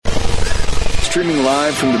Streaming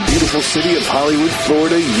live from the beautiful city of Hollywood,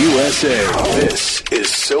 Florida, USA. This is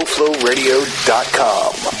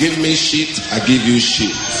SoFloRadio.com. Give me shit, I give you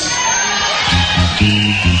shit.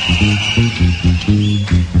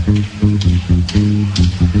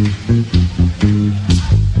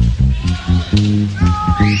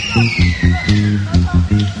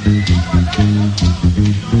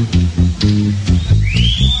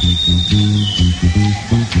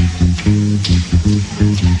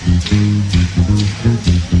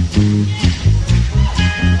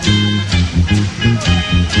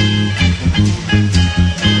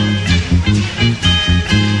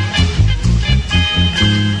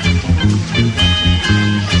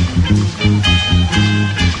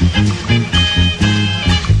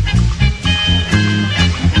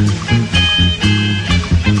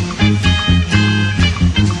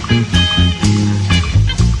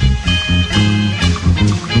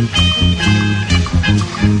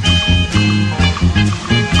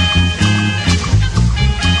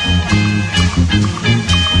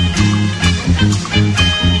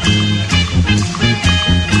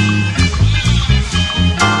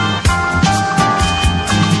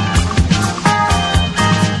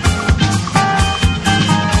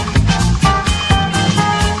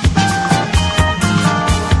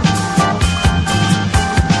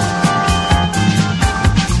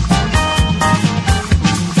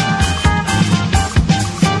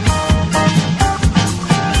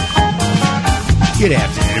 Good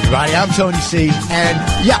afternoon, everybody. I'm TonyC, and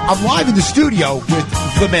yeah, I'm live in the studio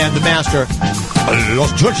with the man, the master,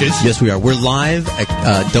 Los Churches. Yes, we are. We're live.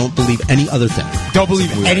 Don't believe any other thing. Don't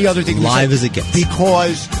believe any other thing. Live as it gets.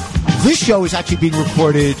 Because this show is actually being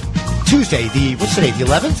recorded Tuesday. What's today? The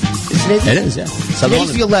 11th? Is today? It is, yeah.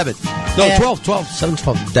 Today's the 11th. No, 12.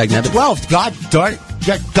 7/12. 12th. God darn it.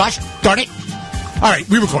 Gosh darn it. All right,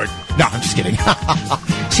 we record. No, I'm just kidding.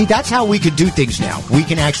 See, that's how we can do things now. We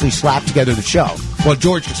can actually slap together the show. Well,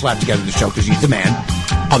 George can slap together the show because he's the man.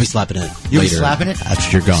 I'll be slapping it. You'll be slapping it?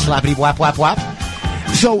 After you're gone. Slappity whap, whap, whap.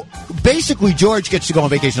 So, basically, George gets to go on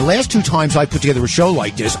vacation. The last two times I put together a show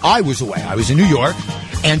like this, I was away. I was in New York.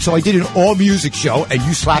 And so I did an all-music show, and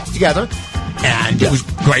you slapped it together. And it was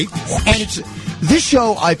great. And this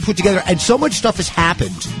show I put together, and so much stuff has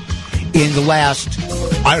happened in the last,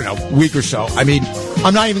 week or so. I mean,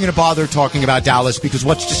 I'm not even going to bother talking about Dallas because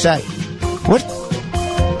what's to say? What?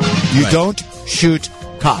 You don't shoot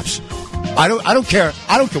cops. I don't care.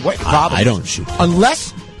 I don't care what your problem I don't shoot.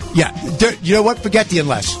 Unless, you know what? Forget the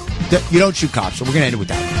unless. You don't shoot cops. So we're going to end it with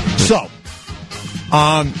that. So,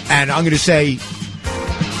 and I'm going to say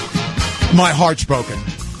my heart's broken.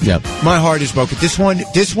 Yep. My heart is broken. This one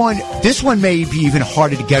may be even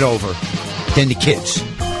harder to get over than the kids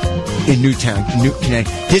in Newtown,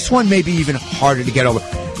 Connecticut. This one may be even harder to get over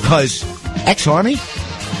because ex-Army,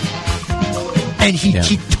 and he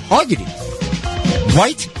targeted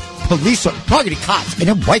white police, targeted cops, and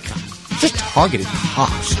then white cops, just targeted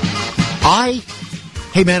cops.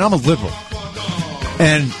 Hey man, I'm a liberal,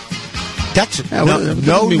 and that's no.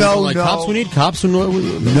 Cops, we need cops. What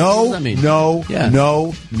does that mean? No,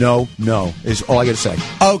 is all I got to say.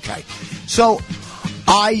 Okay, so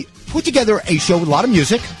I put together a show with a lot of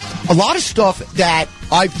music. A lot of stuff that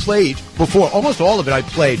I've played before. Almost all of it I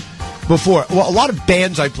played before. Well, a lot of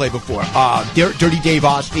bands I played before. Dirty Dave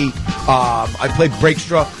Osti. I played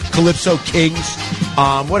Breakstra, Calypso Kings.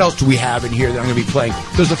 What else do we have in here that I'm going to be playing?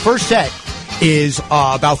 Because the first set is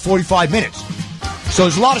about 45 minutes. So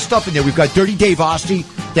there's a lot of stuff in there. We've got Dirty Dave Osti,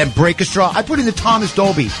 then Breakstra. I put in the Thomas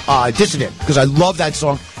Dolby Dissident because I love that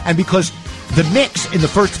song. And because the mix in the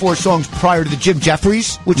first four songs prior to the Jim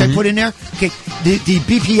Jeffries, which I put in there, okay, the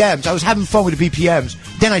BPMs, I was having fun with the BPMs,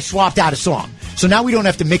 then I swapped out a song. So now we don't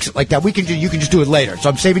have to mix it like that. You can just do it later. So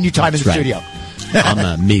I'm saving you time in the studio.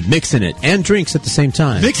 I'm me mixing it and drinks at the same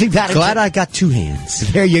time. Mixing that. Glad I got two hands.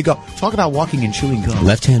 There you go. Talk about walking and chewing gum.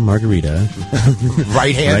 Left hand margarita.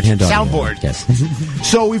 Right hand soundboard. Yes.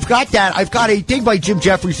 So we've got that. I've got a thing by Jim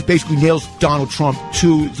Jeffries that basically nails Donald Trump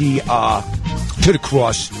to the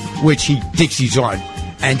cross, which he thinks he's on.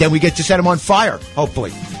 And then we get to set him on fire,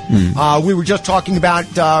 hopefully. We were just talking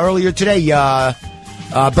about earlier today,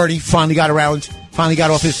 Bernie finally got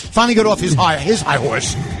off his high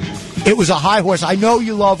horse. It was a high horse. I know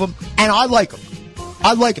you love him, and I like him.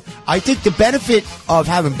 I think the benefit of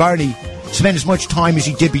having Bernie spend as much time as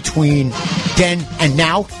he did between then and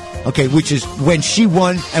now, okay, which is when she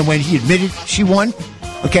won and when he admitted she won,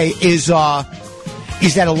 okay, is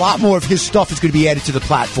that a lot more of his stuff is going to be added to the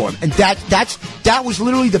platform. And that was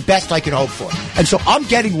literally the best I could hope for. And so I'm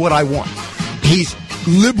getting what I want. He's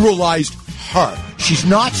liberalized her. She's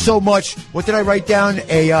not so much, what did I write down?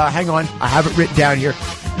 Hang on, I have it written down here.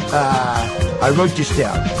 I wrote this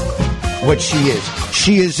down. What she is.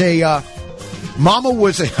 She is a,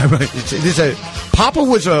 Papa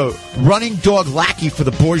was a running dog lackey for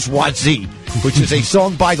the bourgeoisie, which is a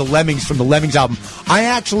song by the Lemmings from the Lemmings album. I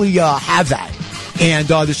actually have that. And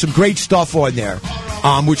there's some great stuff on there,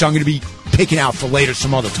 which I'm going to be picking out for later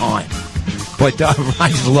some other time. But I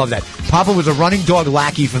just love that. Papa was a running dog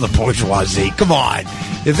lackey for the bourgeoisie. Come on.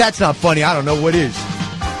 If that's not funny, I don't know what is.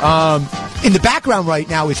 In the background right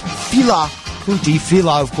now is Fila Kuti.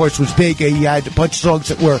 Fila, of course, was big. He had a bunch of songs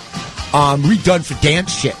that were redone for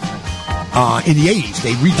dance shit in the 80s.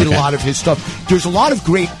 They redid a lot of his stuff. There's a lot of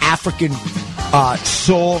great African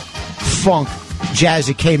soul, funk, jazz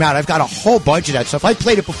that came out. I've got a whole bunch of that stuff. I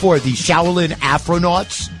played it before. The Shaolin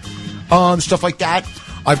Afronauts, stuff like that.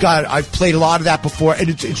 I've played a lot of that before, and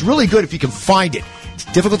it's really good if you can find it. It's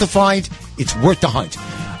difficult to find. It's worth the hunt.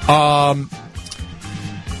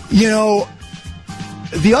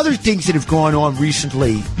 The other things that have gone on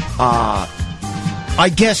recently,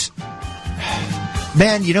 I guess,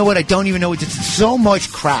 man, you know what? I don't even know what this is. So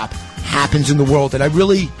much crap happens in the world that I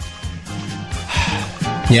really...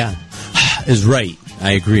 Yeah, is right.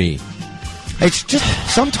 I agree. It's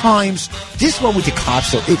just sometimes, this one with the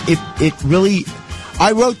cops, though, it really...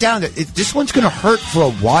 I wrote down that this one's going to hurt for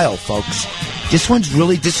a while, folks. This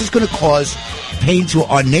is going to cause pain to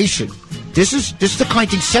our nation. This is the kind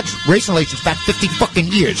of thing sets race relations back 50 fucking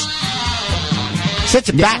years. Sets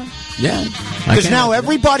it back. Yeah. Because now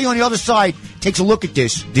everybody on the other side takes a look at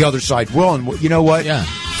this, the other side. Well, and you know what? Yeah.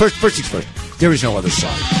 First things first. There is no other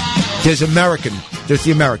side. There's the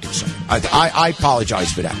American side. I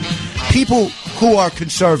apologize for that. People who are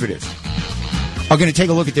conservative are going to take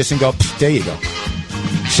a look at this and go, there you go.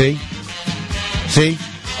 See?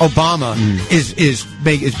 Obama is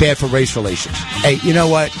bad for race relations. Hey, you know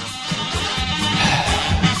what?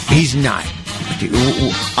 He's not.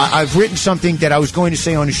 I've written something that I was going to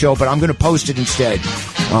say on the show, but I'm going to post it instead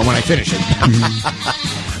when I finish it.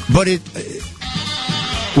 But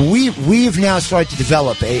we've now started to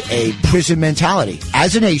develop a prison mentality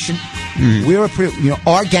as a nation. We're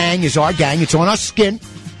our gang is our gang. It's on our skin,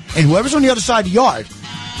 and whoever's on the other side of the yard,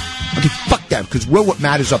 okay, fuck them, because we're what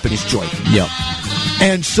matters up in this joint. Yep.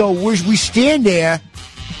 And so we stand there,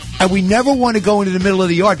 and we never want to go into the middle of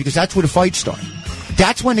the yard because that's where the fights start.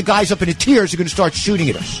 That's when the guys up in the tiers are going to start shooting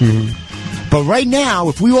at us. But right now,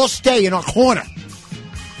 if we all stay in our corner,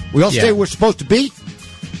 we all stay where we're supposed to be,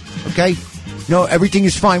 okay? No, everything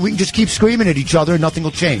is fine. We can just keep screaming at each other and nothing will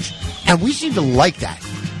change. And we seem to like that.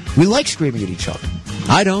 We like screaming at each other.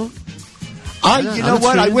 I don't. You know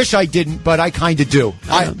what? I wish I didn't, but I kind of do.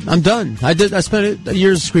 I'm done. I spent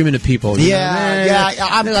years screaming at people.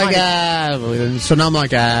 I'm like, so now I'm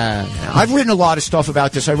like, I've written a lot of stuff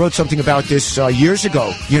about this. I wrote something about this years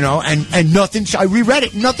ago, and nothing's. I reread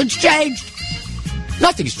it. Nothing's changed.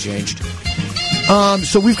 Nothing's changed.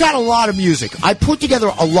 So we've got a lot of music. I put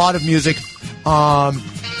together a lot of music.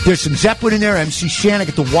 There's some Zeppelin in there, MC Shan. I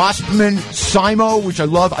get the Waspman, Simo, which I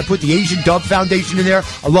love. I put the Asian Dub Foundation in there.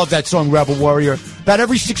 I love that song, Rebel Warrior. About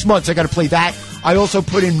every 6 months, I got to play that. I also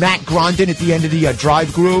put in Matt Grondin at the end of the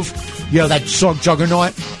Drive Groove. That song,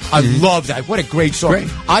 Juggernaut. I love that. What a great song. Great.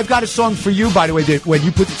 I've got a song for you, by the way, that when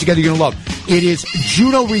you put it together, you're going to love. It is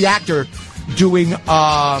Juno Reactor doing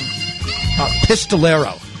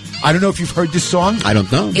Pistolero. I don't know if you've heard this song. I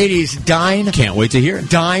don't know. It is Dine. Can't wait to hear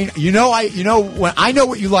it. Dine. I know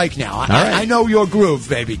what you like now. I know your groove,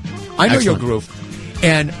 baby. I know your groove.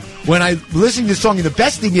 And when I listen to this song, and the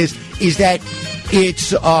best thing is that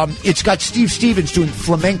it's got Steve Stevens doing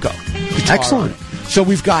flamenco guitar. Excellent. So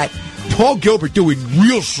we've got Paul Gilbert doing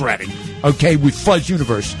real shredding, okay, with Fuzz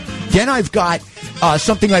Universe. Then I've got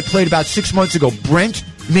something I played about 6 months ago, Brent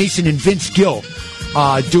Mason and Vince Gill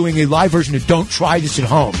doing a live version of Don't Try This at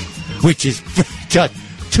Home, which is just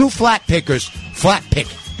two flat pickers, flat pick.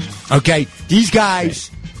 Okay, these guys,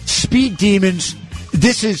 speed demons.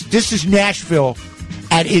 This is Nashville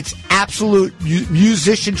at its absolute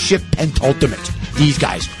musicianship pentultimate. These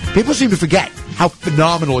guys. People seem to forget how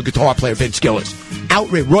phenomenal a guitar player Vince Gill is.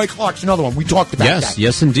 Outrage. Roy Clark's another one. We talked about that.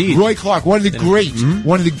 Yes, indeed. Roy Clark, one of the great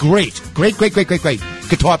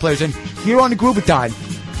guitar players. And here on the Groovathon,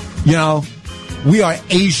 we are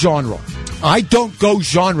a genre. I don't go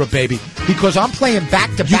genre, baby, because I'm playing back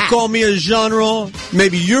to back. You call me a genre?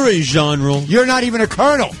 Maybe you're a genre. You're not even a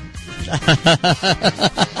colonel.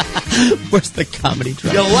 Where's the comedy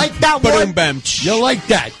track? You like that one? Bam. You like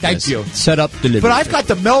that? Thank you. Set up, deliver. But I've got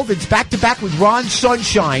the Melvins back to back with Ron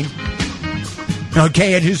Sunshine.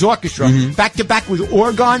 Okay, and his orchestra. Back to back with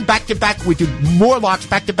Oregon. Back to back with the Morlocks.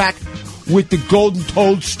 Back to back with the Golden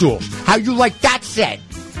Toadstools. How you like that set?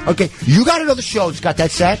 Okay, you got another show that's got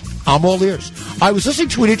that set? I'm all ears. I was listening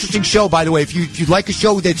to an interesting show, by the way. If you'd like a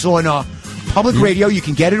show that's on public radio, you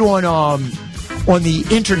can get it on the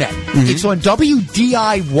internet. It's on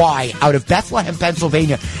WDIY out of Bethlehem,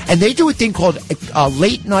 Pennsylvania, and they do a thing called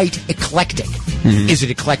Late Night Eclectic. Is it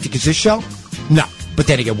eclectic as this show? No, but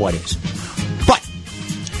then again, what is? But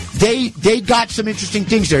they got some interesting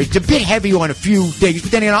things there. It's a bit heavy on a few things, but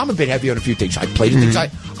then again, I'm a bit heavy on a few things. I play things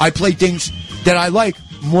I play things that I like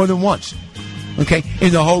more than once. Okay,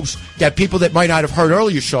 in the hopes that people that might not have heard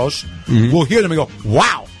earlier shows will hear them and go,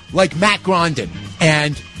 "Wow!" Like Matt Grondin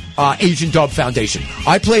and Asian Dub Foundation.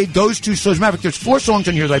 I played those two songs. As a matter of fact, there's 4 songs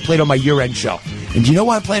on here that I played on my year-end show. And do you know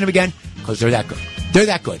why I'm playing them again? Because they're that good. They're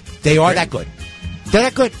that good. They are that good. They're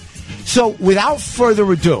that good. So, without further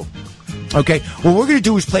ado, okay, what we're going to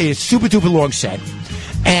do is play a super-duper long set.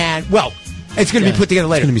 And, well, it's going to be put together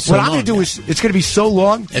later. So what I'm going to do is, it's going to be so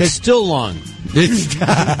long. It's still long.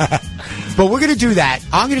 But we're going to do that.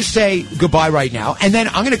 I'm going to say goodbye right now. And then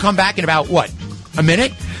I'm going to come back in about, what, a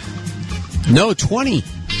minute? No, 20.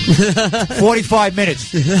 45 minutes.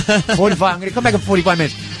 45. I'm going to come back in 45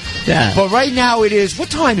 minutes. Yeah. But right now it is, what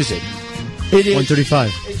time is it? It is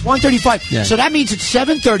 1:35. It's 1:35. Yeah. So that means it's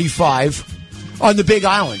 7:35 on the Big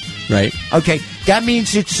Island. Right. Okay. That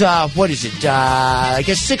means it's, what is it? I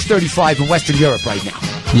guess 6:35 in Western Europe right now.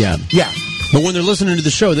 Yeah. Yeah. But when they're listening to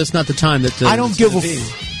the show, that's not the time that... I don't give a...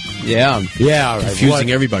 Yeah. Yeah, all right.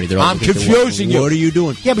 Confusing everybody. They're all I'm confusing you. What are you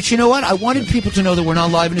doing? Yeah, but you know what? I wanted people to know that we're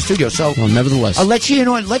not live in the studio, so... Well, nevertheless. I'll let you in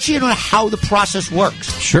on how the process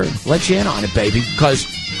works. Sure. Let you in on it, baby, because,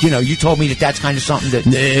 you told me that's kind of something that...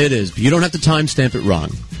 It is, but you don't have to timestamp it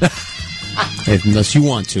wrong. Unless you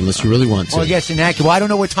want to, unless you really want to. Oh, yes, inaccurate. Well, I don't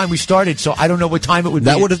know what time we started, so I don't know what time it would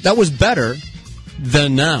be. That was better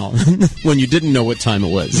than now, when you didn't know what time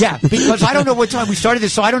it was. Yeah, because I don't know what time we started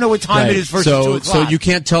this, so I don't know what time it is versus 2 o'clock. So you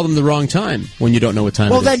can't tell them the wrong time when you don't know what time it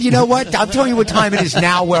is. Well, then, you know what? I'll tell you what time it is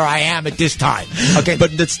now where I am at this time. Okay,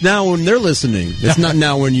 but it's now when they're listening. It's not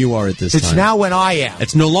now when you are at this time. It's now when I am.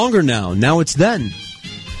 It's no longer now. Now it's then.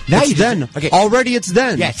 Now it's then. Okay. Already it's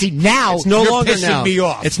then. Yeah, see, now it's no you're longer pissing now. me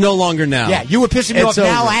off. It's no longer now. Yeah, you were pissing me off over.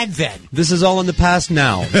 now and then. This is all in the past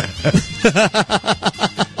now.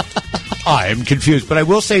 I am confused, but I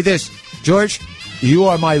will say this, George, you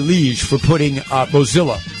are my liege for putting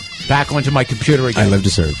Mozilla back onto my computer again. I love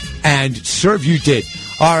to serve. And serve you did.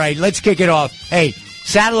 All right, let's kick it off. Hey,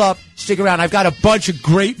 saddle up, stick around. I've got a bunch of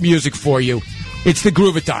great music for you. It's the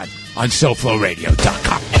Groovathon on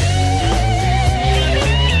SoFloRadio.com.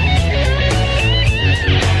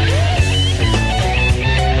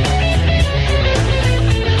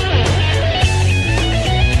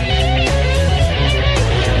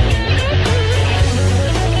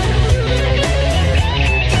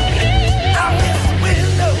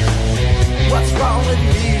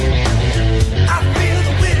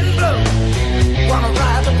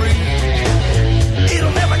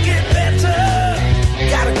 It'll never get better.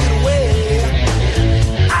 Gotta get away.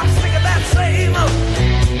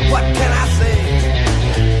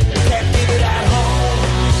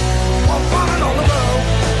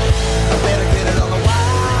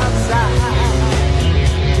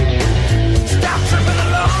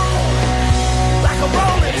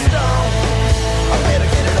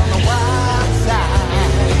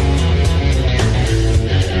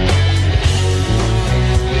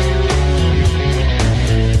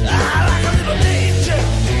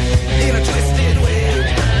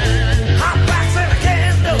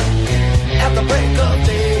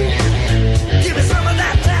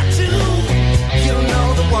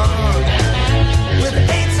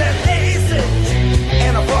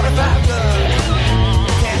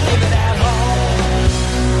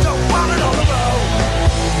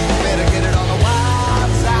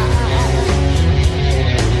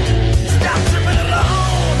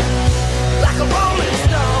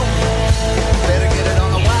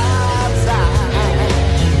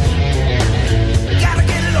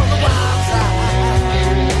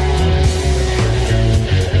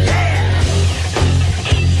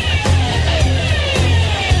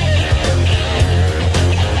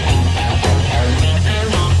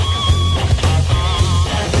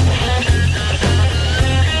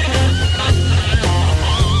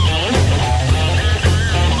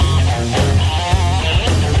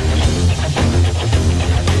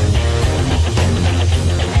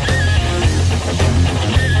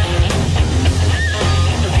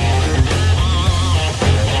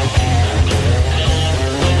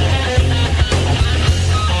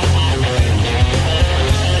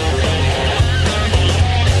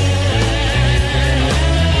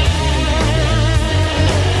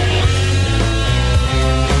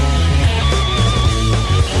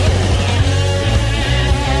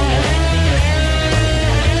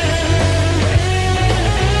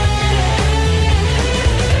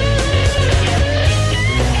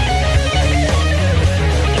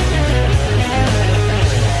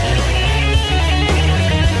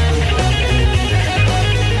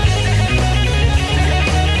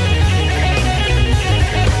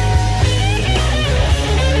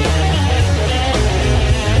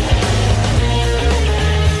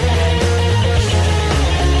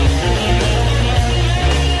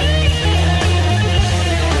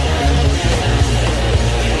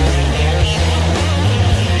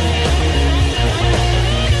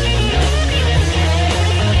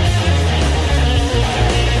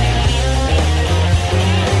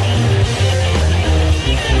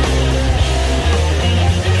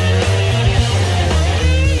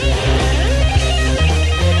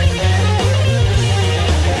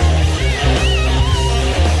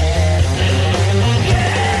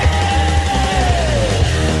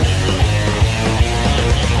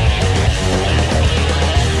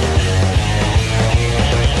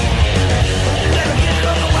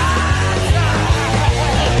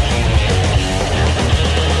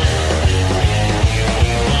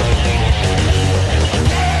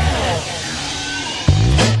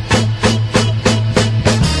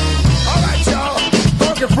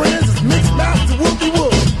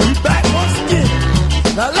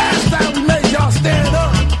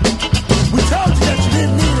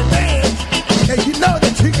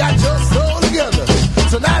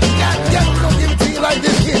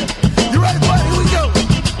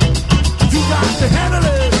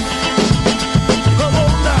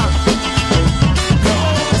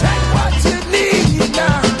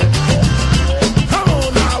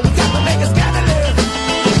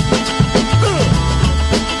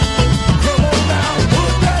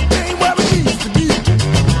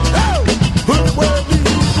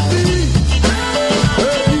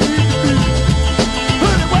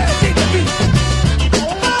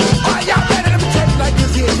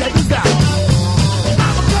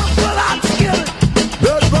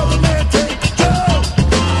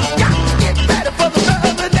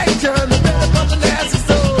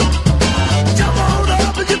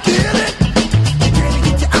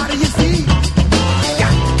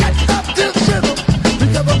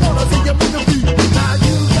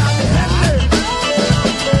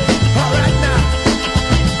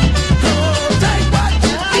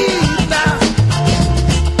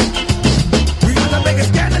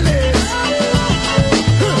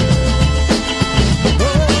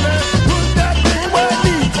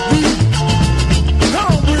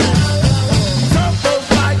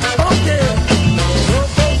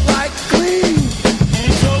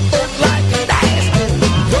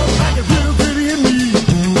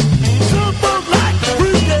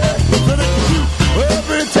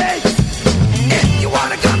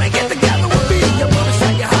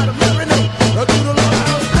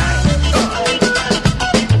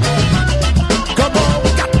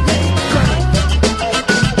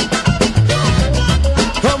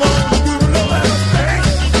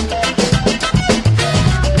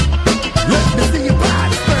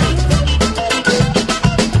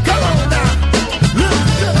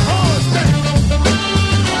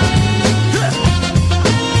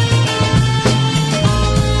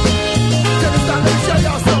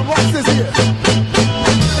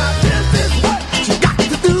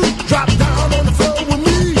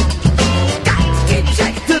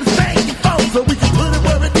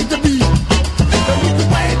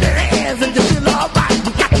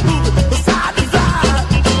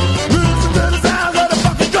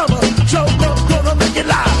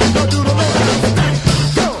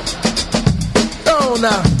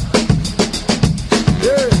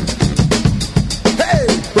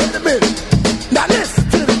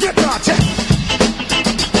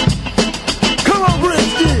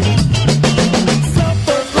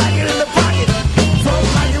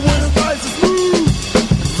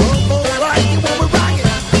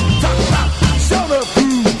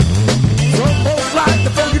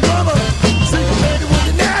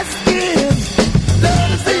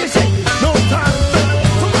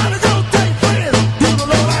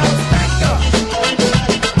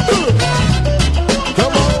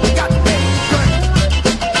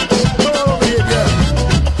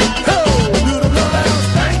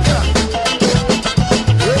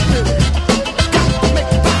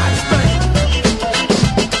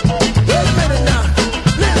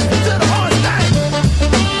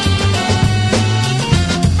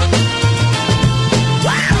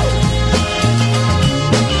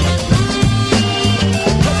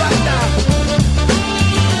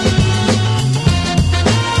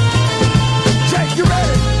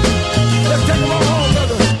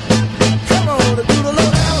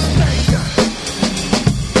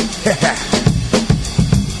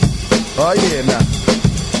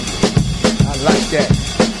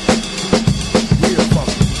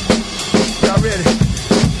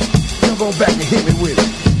 on back and hit me with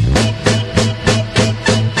it.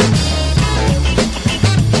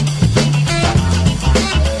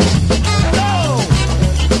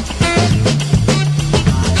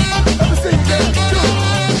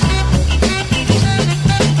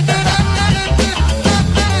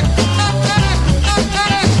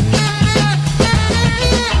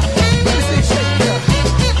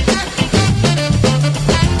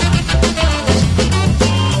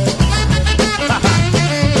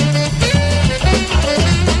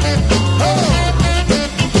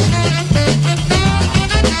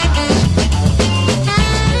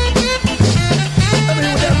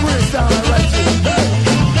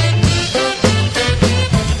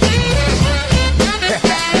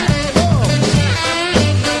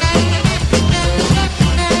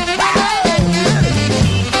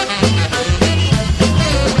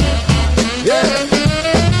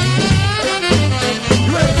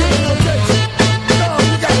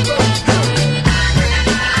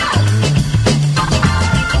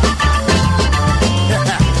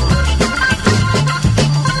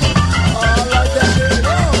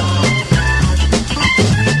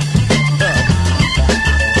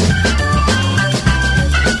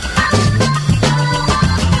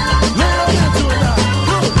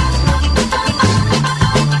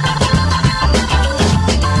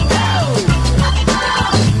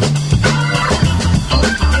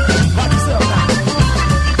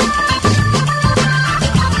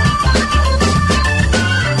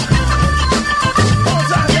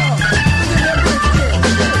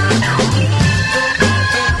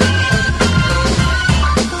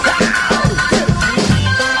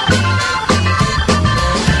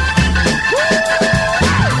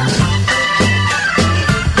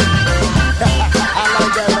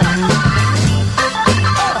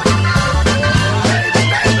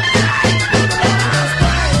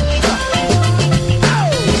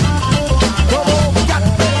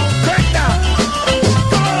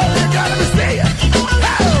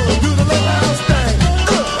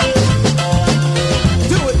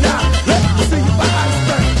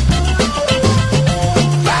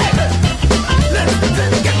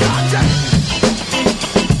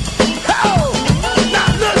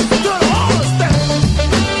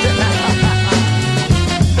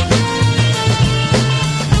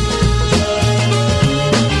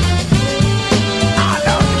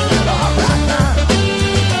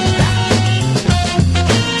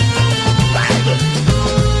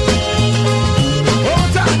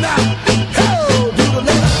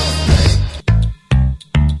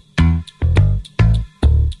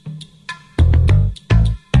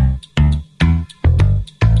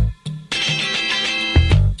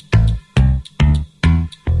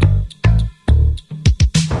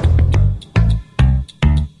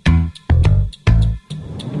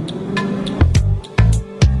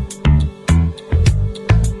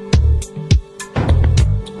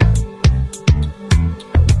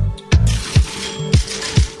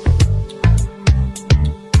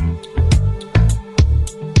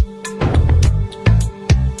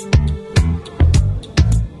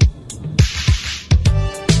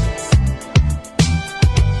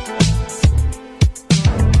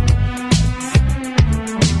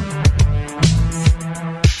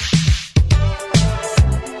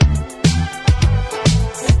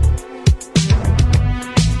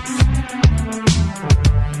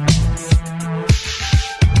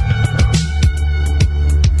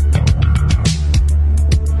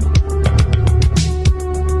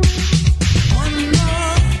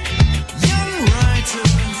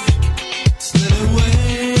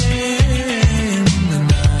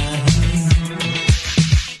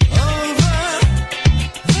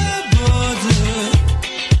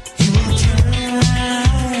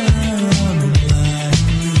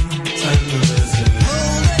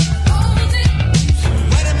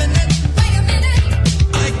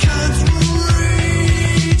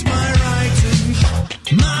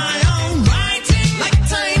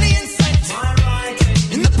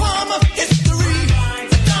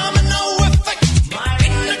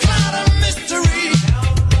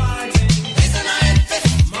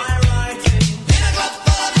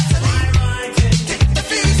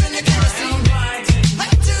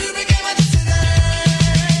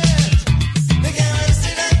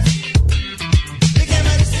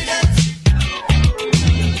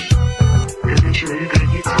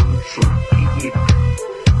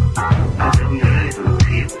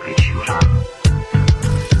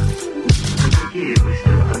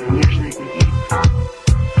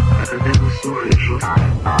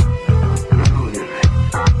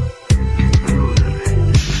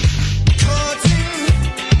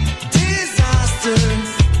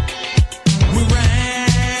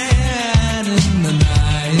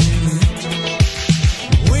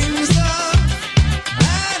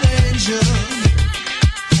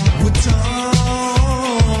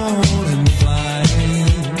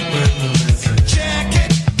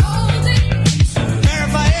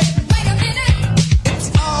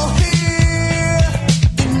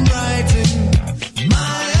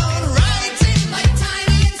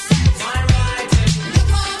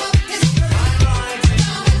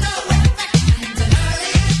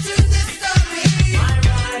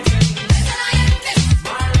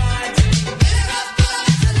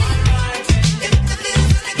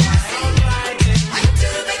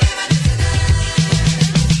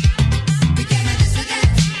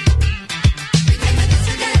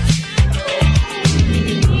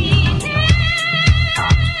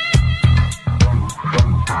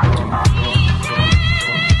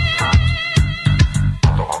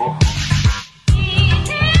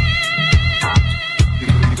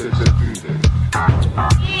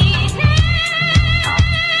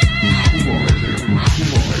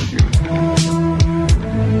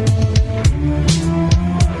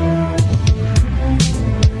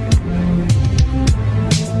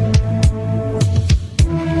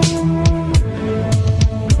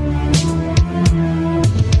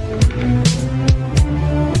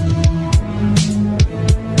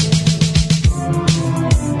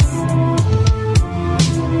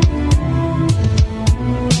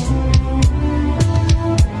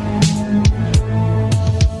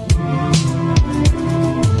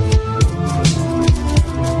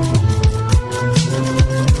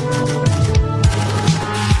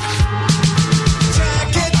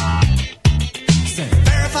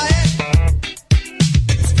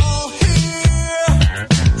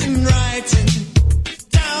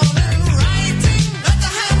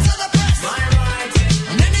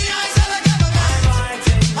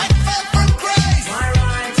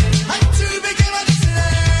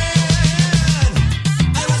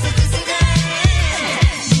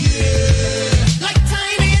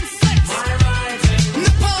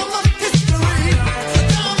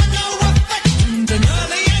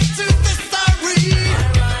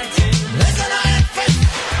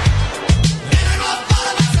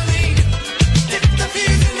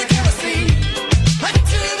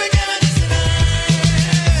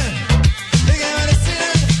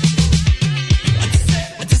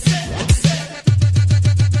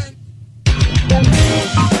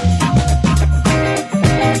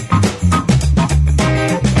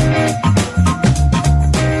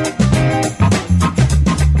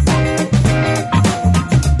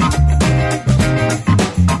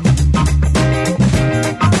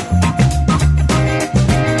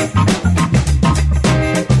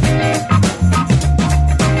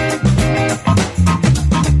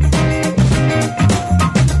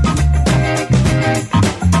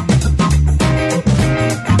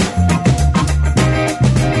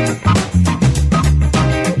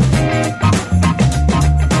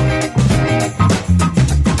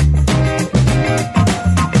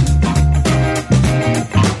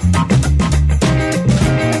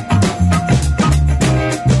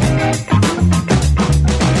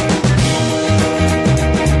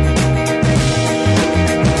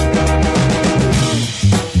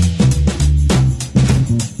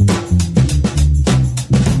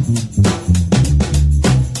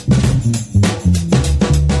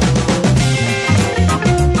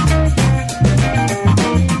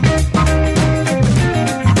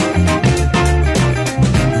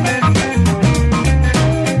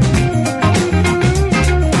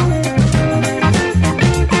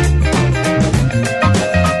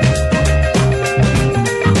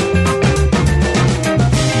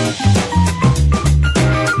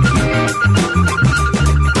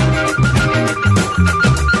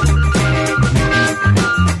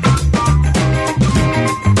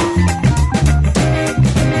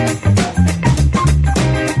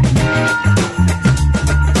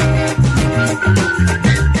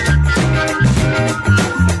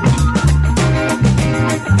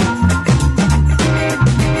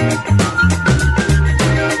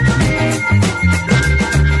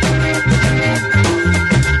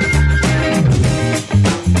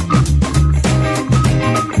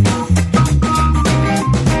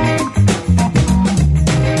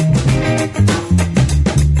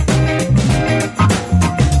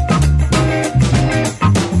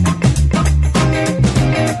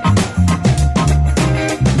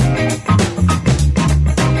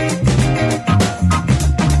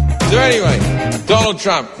 So anyway, Donald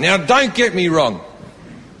Trump. Now, don't get me wrong.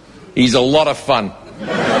 He's a lot of fun.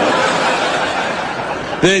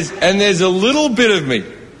 There's a little bit of me.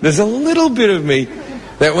 There's a little bit of me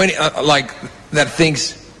that when that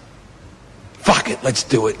thinks, fuck it, let's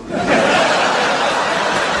do it.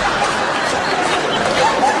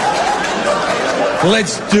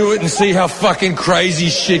 Let's do it and see how fucking crazy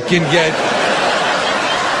shit can get.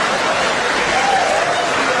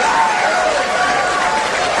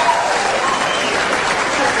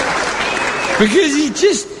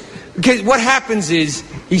 Because what happens is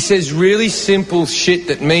he says really simple shit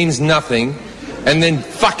that means nothing, and then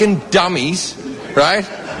fucking dummies, right?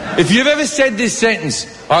 If you've ever said this sentence,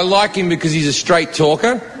 I like him because he's a straight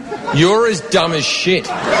talker, you're as dumb as shit.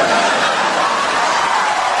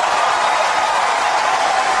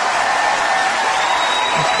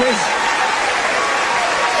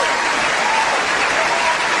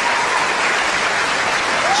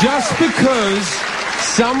 Just because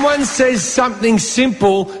someone says something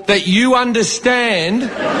simple that you understand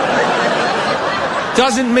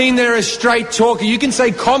doesn't mean they're a straight talker. You can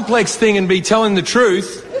say complex thing and be telling the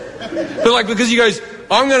truth. But like, because he goes,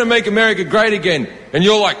 I'm going to make America great again. And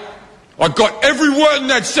you're like, I got every word in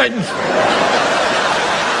that sentence.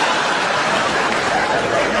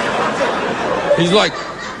 He's like,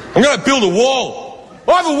 I'm going to build a wall.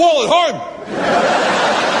 I have a wall at home.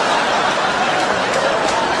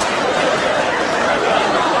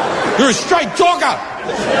 You're a straight talker.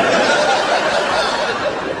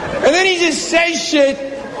 And then he just says shit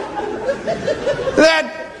that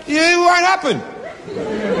it won't happen.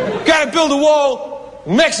 Going to build a wall,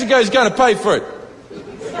 Mexico's going to pay for it.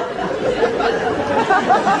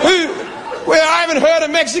 Well, I haven't heard a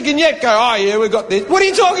Mexican yet go, oh yeah, we got this. What are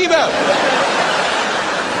you talking about?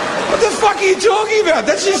 What the fuck are you talking about?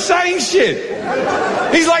 That's just saying shit.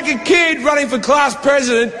 He's like a kid running for class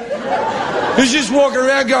president who's just walking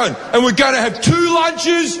around going, and we're going to have 2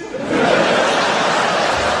 lunches.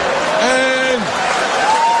 And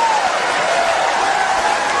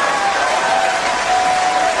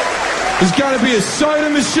there's going to be a soda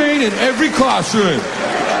machine in every classroom.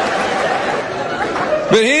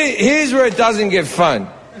 But here's where it doesn't get fun.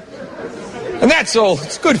 And that's all.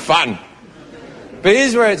 It's good fun. But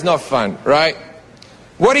here's where it's not fun, right?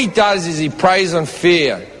 What he does is he preys on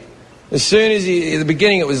fear. As soon as at the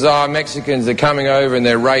beginning it was, Mexicans, they're coming over and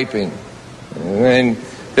they're raping. And then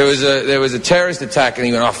there was a terrorist attack and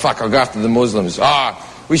he went, oh fuck, I'll go after the Muslims.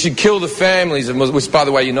 We should kill the families of Muslims, which by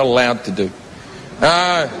the way you're not allowed to do.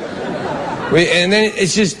 And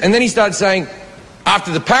then he started saying,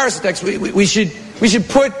 after the Paris attacks, we should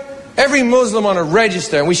put every Muslim on a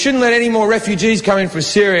register, and we shouldn't let any more refugees come in from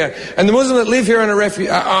Syria. And the Muslims that live here on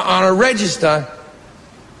a register,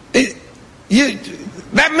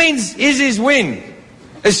 that means ISIS win.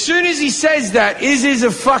 As soon as he says that, ISIS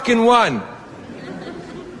a fucking won.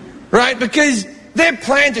 Right? Because their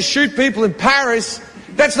plan to shoot people in Paris,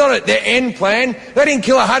 that's not their end plan. They didn't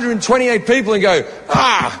kill 128 people and go,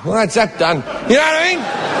 well, that's that done. You know what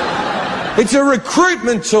I mean? It's a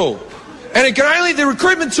recruitment tool. And the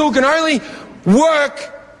recruitment tool can only work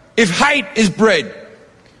if hate is bred.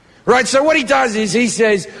 Right, so what he does is he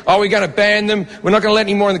says, we're going to ban them, we're not going to let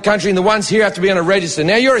any more in the country, and the ones here have to be on a register.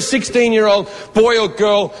 Now, you're a 16-year-old boy or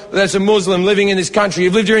girl that's a Muslim living in this country.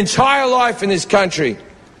 You've lived your entire life in this country.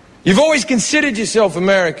 You've always considered yourself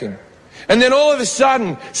American. And then all of a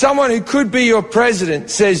sudden, someone who could be your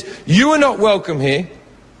president says, you are not welcome here,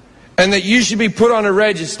 and that you should be put on a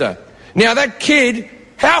register. Now, that kid,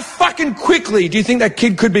 how fucking quickly do you think that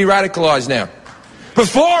kid could be radicalized now?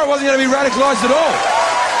 Before, it wasn't going to be radicalized at all.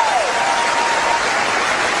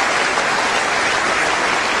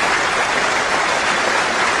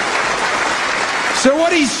 So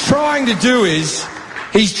what he's trying to do is,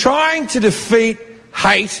 he's trying to defeat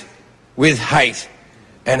hate with hate.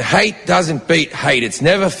 And hate doesn't beat hate. It's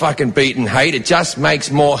never fucking beaten hate. It just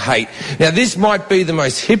makes more hate. Now, this might be the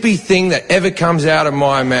most hippie thing that ever comes out of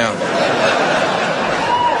my mouth.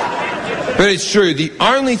 But it's true. The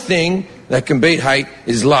only thing that can beat hate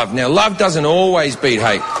is love. Now, love doesn't always beat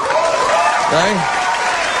hate.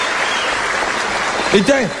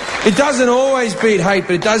 Okay? It doesn't always beat hate,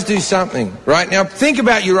 but it does do something, right? Now, think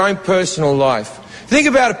about your own personal life. Think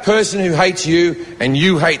about a person who hates you and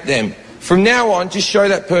you hate them. From now on, just show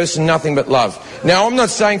that person nothing but love. Now, I'm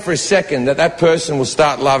not saying for a second that person will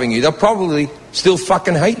start loving you. They'll probably still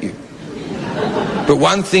fucking hate you. But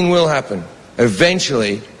one thing will happen.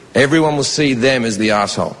 Eventually, everyone will see them as the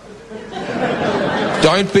asshole.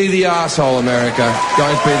 Don't be the asshole, America.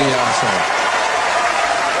 Don't be the asshole.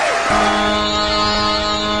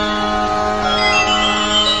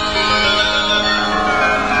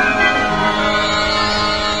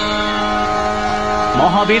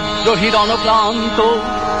 মহাবিদ্রোহী রণক্লান্ত,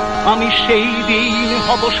 আমি সেই দিন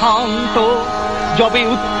হব শান্ত, যবে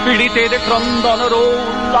উৎপীড়িতের ক্রন্দন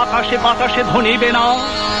role আকাশে বাতাসে ধ্বনিবে না,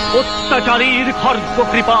 অত্যাচারীর খর্গ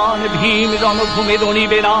কৃপান ভীম রণভূমে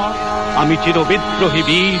দণিবে না। আমি চির বিদ্রোহী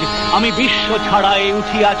বীর, আমি বিশ্ব ছাড়াই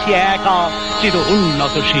উঠিয়াছি একা চির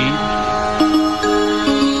উন্নতশীল।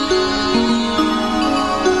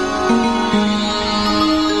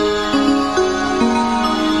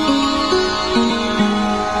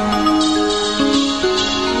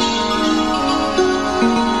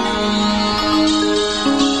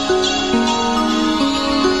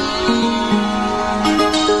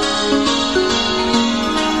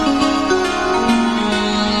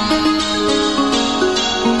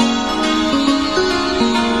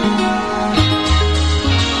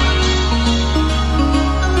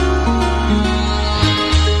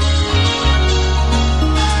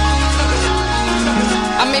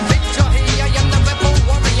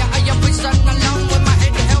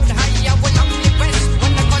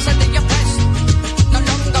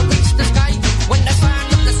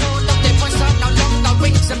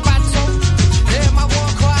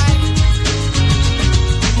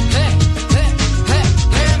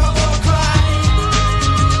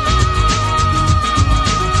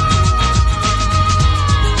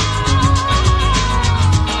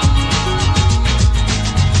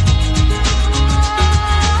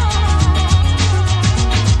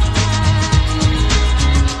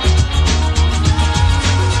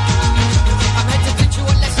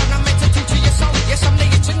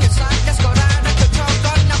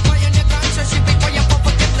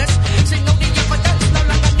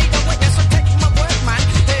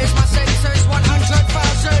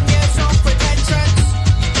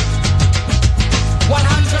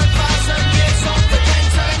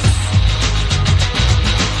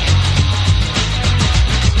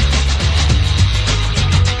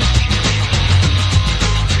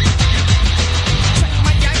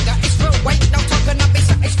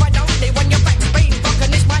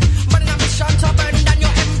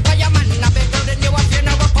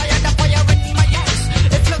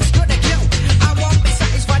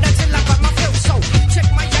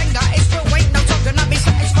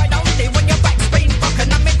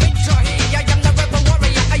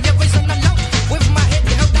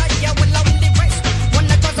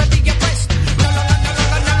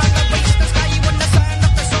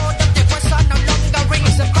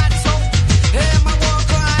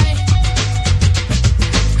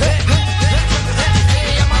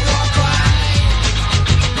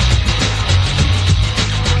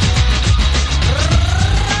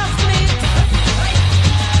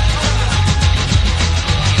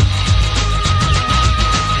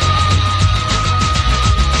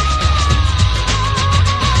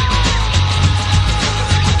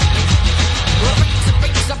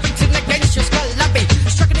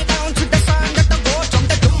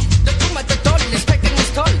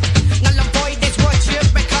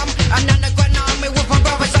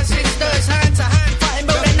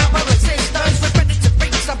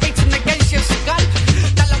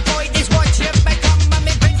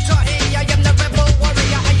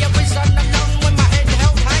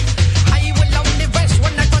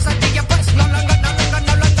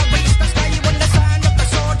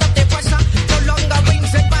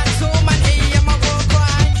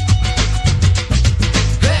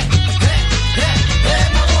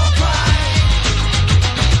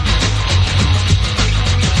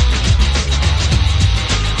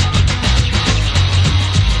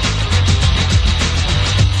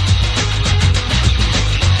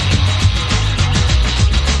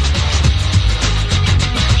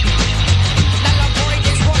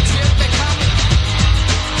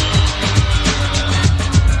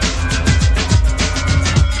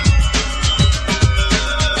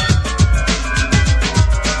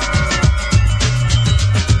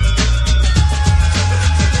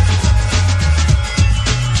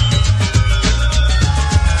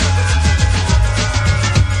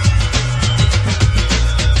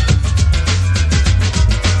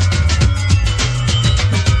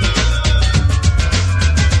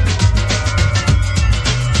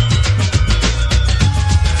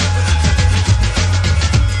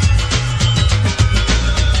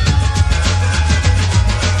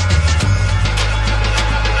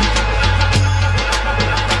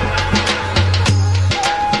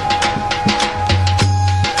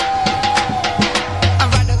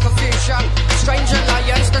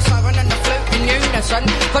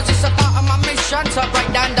 to break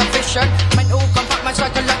down the vision. Mental compartment,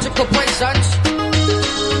 psychological prisons.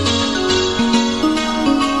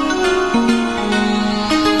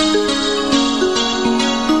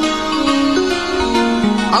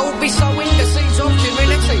 I will be sowing the seeds of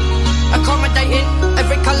humility, accommodating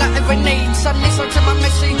every colour, every need. So listen to my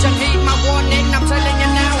message and heed my warning. I'm telling you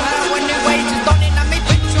now how a new age is dawning. I'm a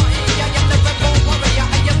picture here. I am the rebel warrior.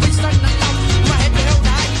 I am wisdom and love. My head held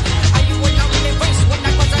high. Are you alone in the race? When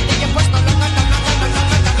I was at the impressed, no longer,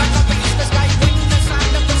 reach the sky with the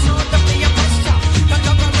sound of the sword of the oppressor. No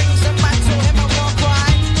longer rings a battle, hear my war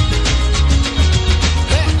cry.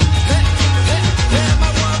 Hear my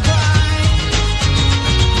war cry.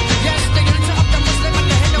 Yes, the unity of the Muslim and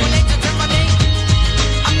the Hindu religion Germany.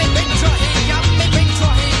 I'm a picture here. I'm a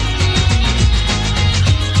picture here.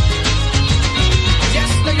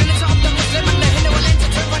 Yes, the unity of the Muslim and the Hindu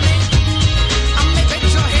religion Germany. I'm a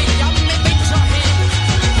picture here. I'm a picture here.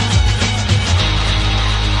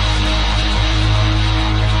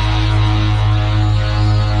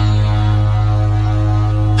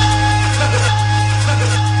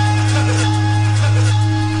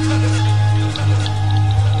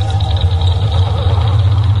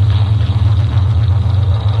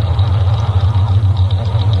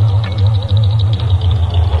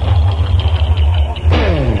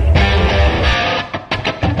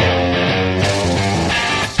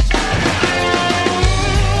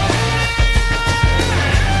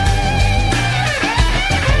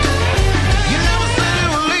 You never said you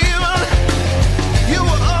were leaving. You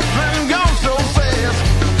were up and gone so fast.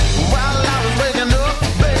 While I was waking up,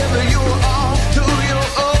 baby, you were off to your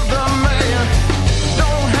other man.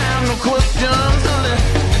 Don't have no questions, honey.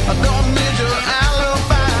 I don't need your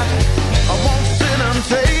alibi. I won't sit and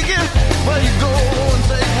take it, but you go and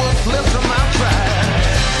take what's left of my pride.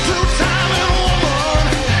 Two-time woman,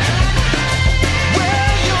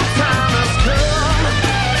 well, your time has come.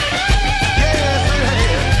 Yes, it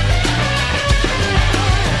has.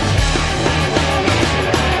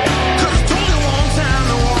 'Cause I told you one time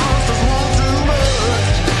the once was one too much.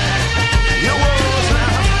 You was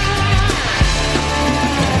now.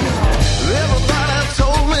 Everybody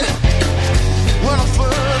told me when I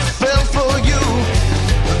first fell for you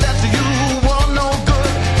that you were no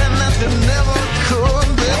good and that you never could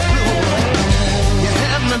be true. You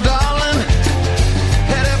had me, darling,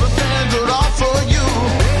 had everything good all for you.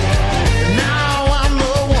 Now I'm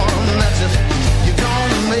the one that you're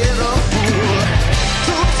gonna make a fool.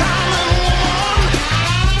 Two-time woman,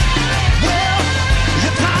 well,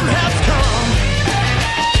 your time has come.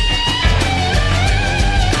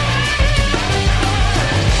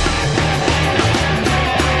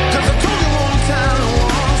 'Cause I told you one time the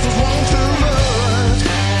once was one too much.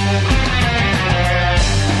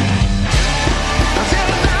 I tell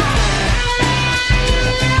you now.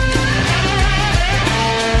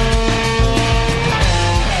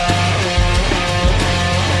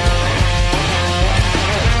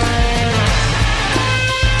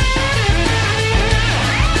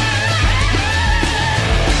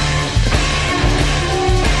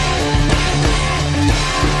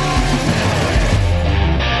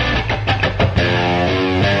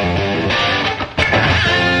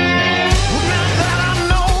 Now that I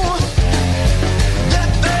know that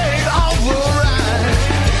they all were right,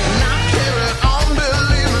 and I carry on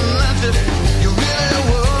believing that you really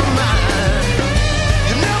were mine.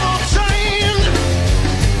 You never changed.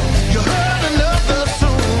 You heard another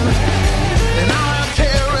soon, and now I'm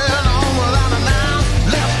carrying on without an ounce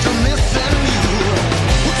left to missing you.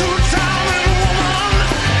 Two-time woman,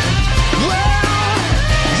 well,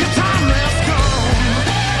 your time has come.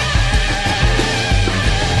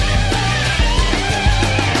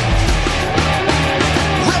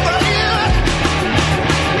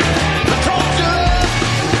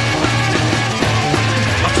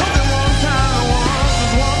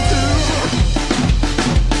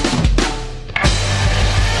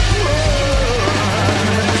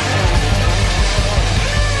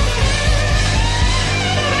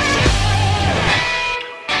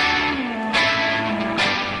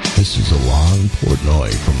 This is Alon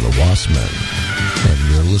Portnoy from the Wasmen, and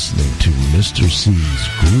you're listening to Mr. C's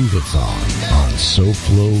Groovathon on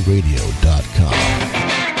SoFloRadio.com.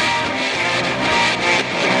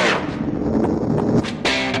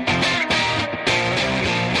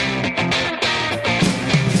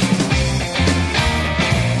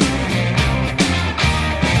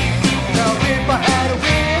 Now if I had a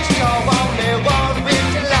wish, no only one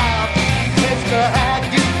wish in life, it's to have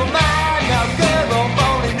you for mine. Now girl, I'm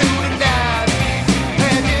only new tonight,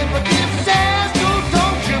 and if I disaster,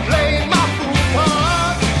 don't you blame my fool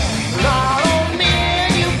part. Not on me,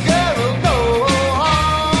 you girl, go hard.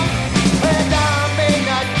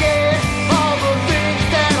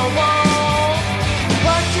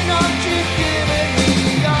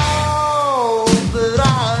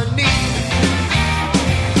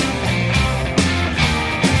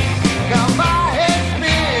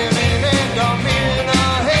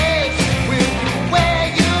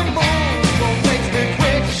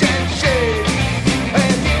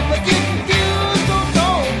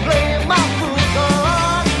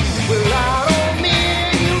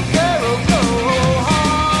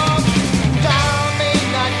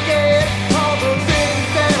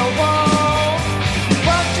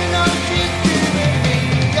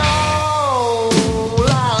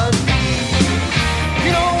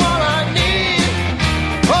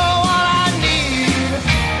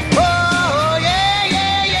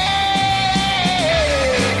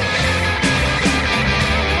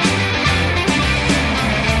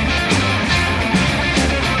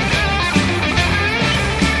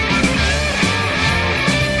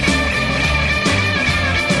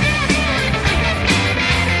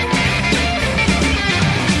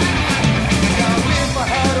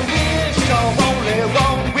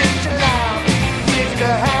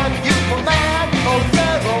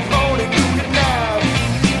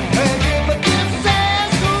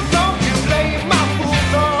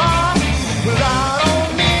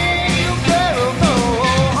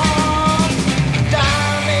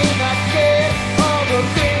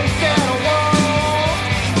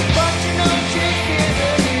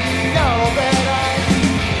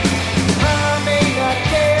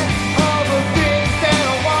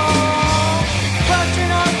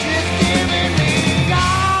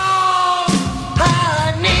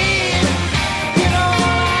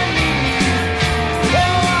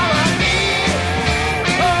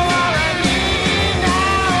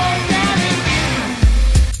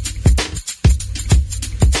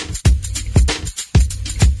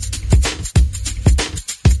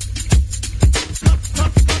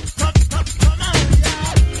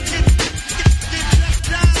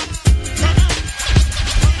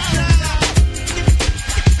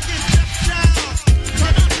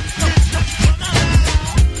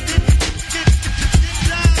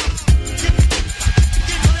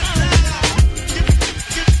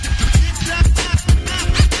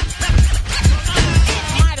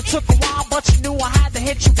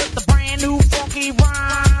 hit you with the brand new funky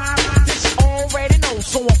rhyme. This you already know,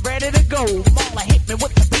 so I'm ready to go. Marla hit me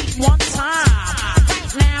with the beat one time.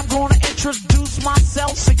 Right now I'm gonna introduce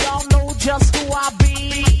myself so y'all know just who I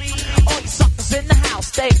be. All you suckers in the house,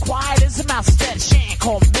 stay quiet as a mouse. Instead of Shan,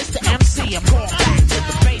 call me Mr. MC. I'm going back to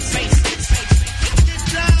the bass.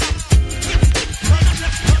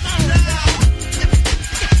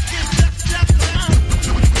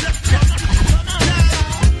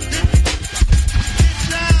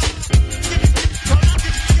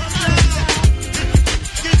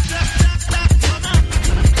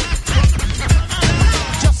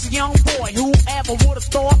 Young boy, whoever would have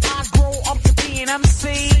thought I'd grow up to be an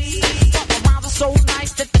MC? But my rhymes are so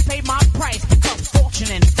nice that they pay my price, because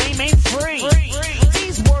fortune and fame ain't free.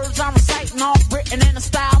 These words I'm reciting are written in a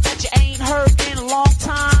style that you ain't heard in a long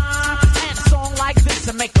time. And a song like this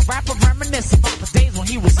will make a rapper reminisce about the days when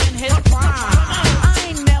he was in his prime. I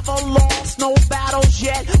ain't never lost no battles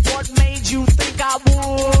yet. What made you think I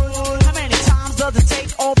would? How many times does it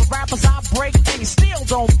take all the rappers I break and you still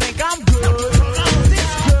don't think I'm good?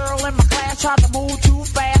 In my class tried to move too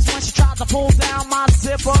fast when she tried to pull down my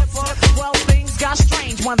zipper. Well, things got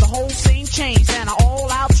strange when the whole scene changed and I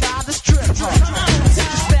all out tried to strip her.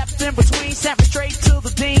 Teacher stepped in between, sent me straight to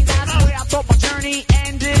the dean. That's where I thought my journey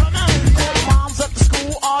ended. Called your moms up to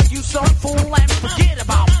school, are you so fool? And forget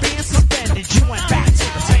about being suspended. You went back to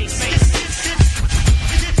the basics.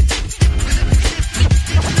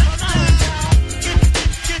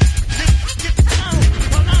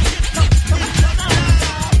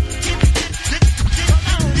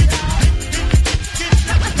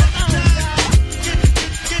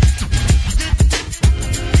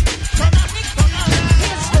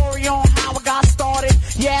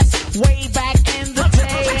 Yes, way back in the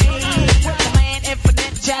day. With the man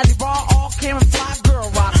Infinite, Jazzy Raw, all came and fly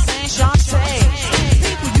girl, Roxanne Shante.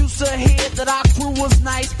 People used to hear that our crew was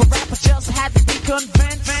nice, but rappers just had to be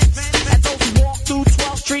convinced. And those who walked through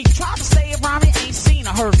 12th Street tried to stay around me, ain't seen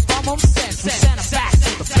or heard from them since. We sent them back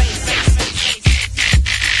to the basics.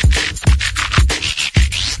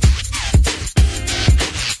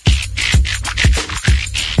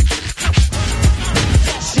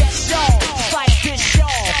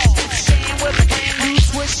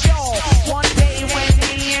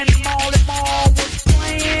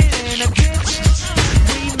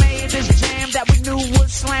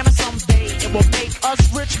 Slamming someday, it will make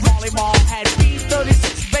us rich. Molly Mall had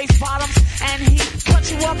B36 bass bottoms, and he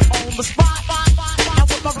cut you up on the spot. And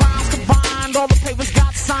with my rhymes combined, all the papers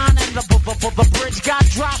got signed, and the bridge got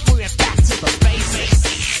dropped. We went back to the basics.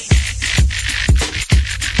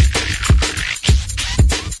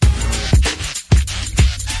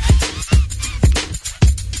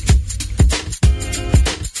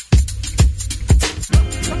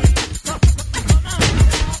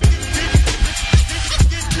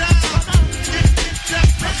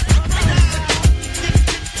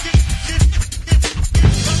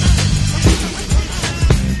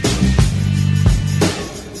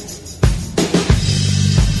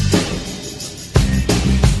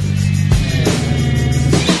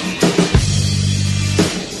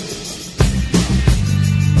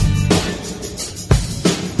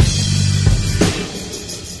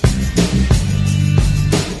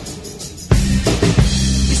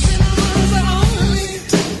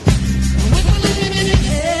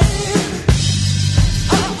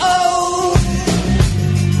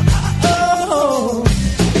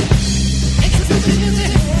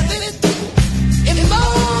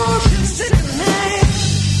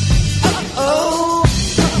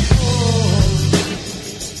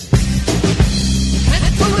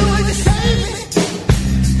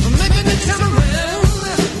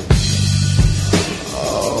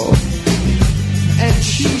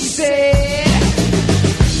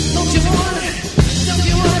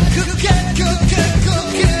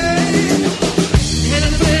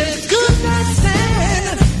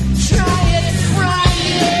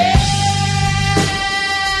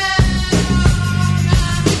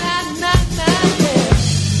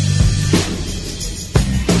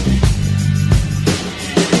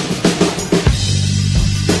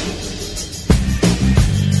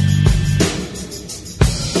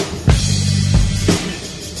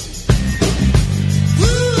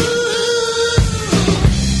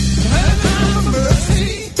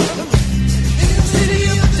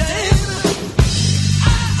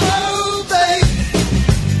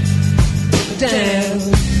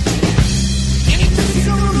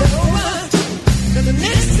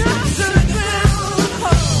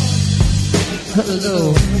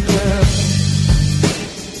 Hello.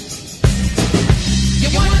 You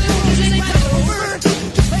want to take over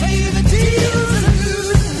to pay the deals and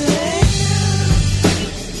lose the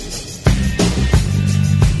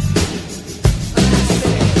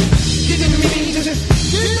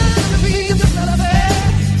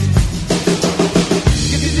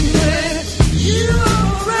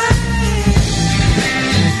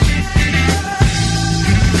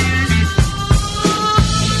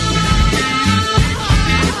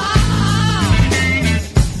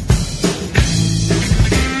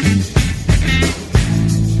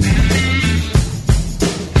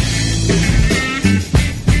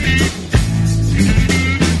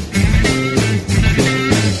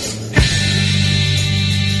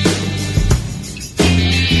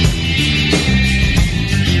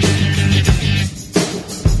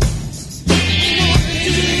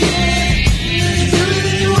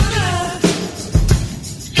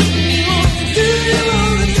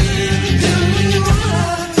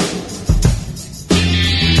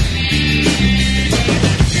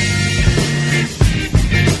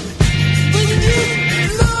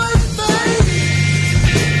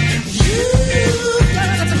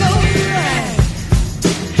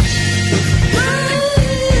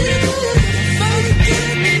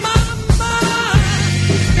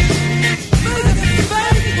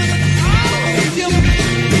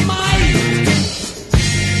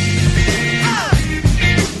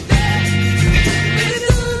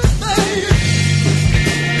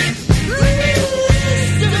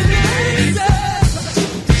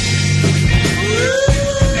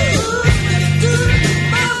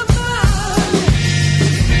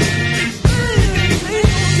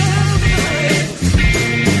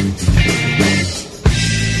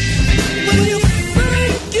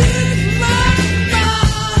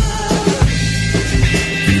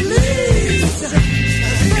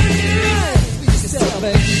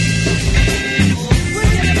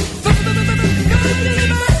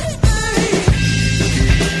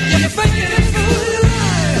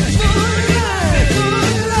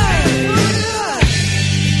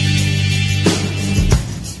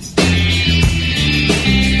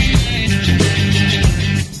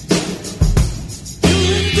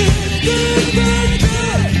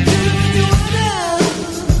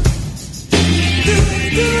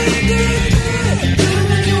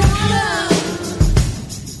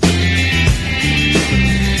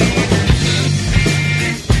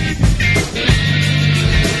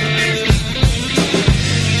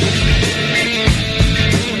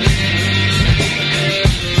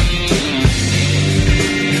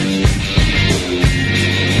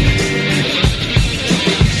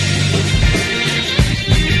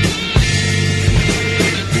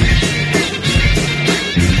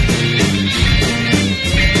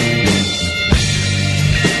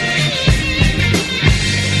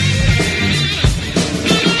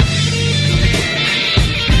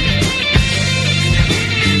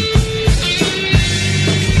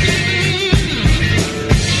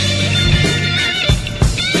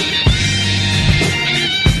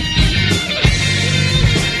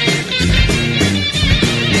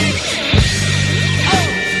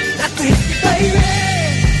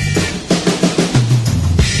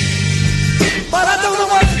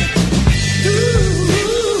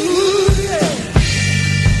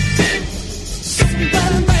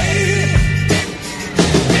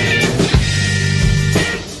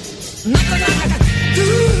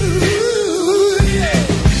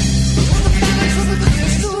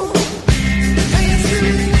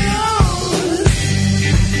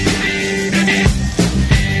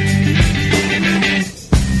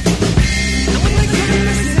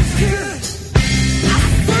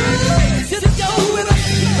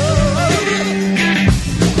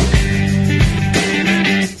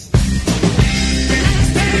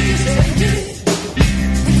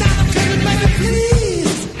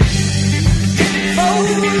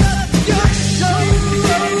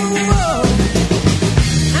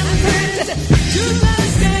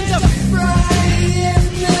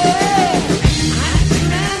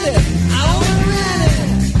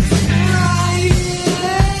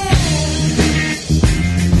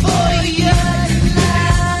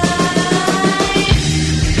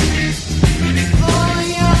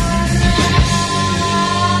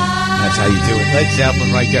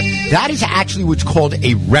Zeppelin right there. That is actually what's called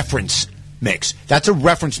a reference mix. That's a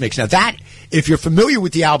reference mix. Now that, if you're familiar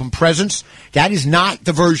with the album Presence, that is not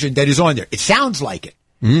the version that is on there. It sounds like it.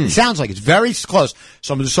 It sounds like it's very close.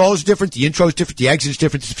 Some of the solos are different, the intro is different, the exit is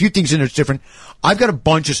different, there's a few things in there that's different. I've got a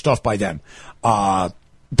bunch of stuff by them that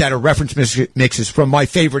are reference mixes from my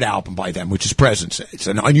favorite album by them, which is Presence. It's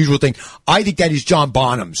an unusual thing. I think that is John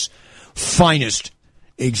Bonham's finest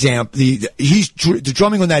example. The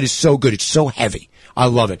drumming on that is so good. It's so heavy. I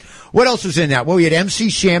love it. What else was in that? Well, we had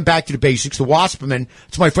MC Sham, Back to the Basics, the Waspman.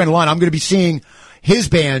 It's my friend Alon. I'm going to be seeing his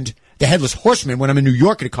band, the Headless Horsemen, when I'm in New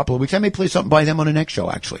York in a couple of weeks. I may play something by them on the next show,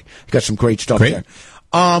 actually. Got some great stuff there.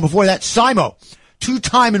 Before that, Simo, Two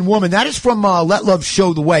Time and Woman. That is from Let Love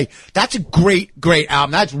Show the Way. That's a great, great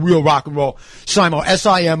album. That's real rock and roll. Simo,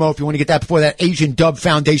 S-I-M-O, if you want to get that. Before that, Asian Dub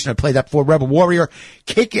Foundation. I played that before. Rebel Warrior.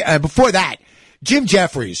 Before that, Jim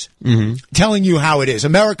Jeffries telling you how it is.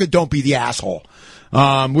 America, don't be the asshole.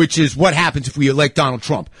 Which is what happens if we elect Donald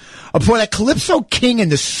Trump. Before that, Calypso King and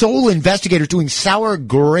the Soul Investigators doing Sour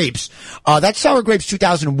Grapes. That's Sour Grapes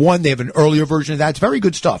 2001. They have an earlier version of that. It's very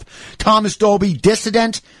good stuff. Thomas Dolby,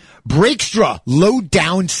 Dissident, Breakstra, Low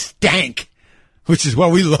Down Stank, which is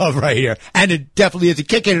what we love right here. And it definitely is.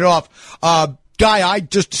 Kicking it off, guy I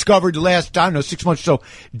just discovered the last, 6 months or so,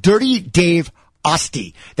 Dirty Dave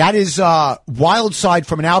Asti. That is Wild Side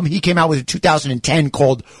from an album he came out with in 2010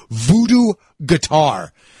 called Voodoo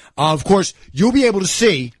Guitar. Of course, you'll be able to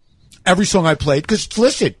see every song I played because it's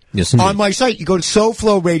listed on my site. You go to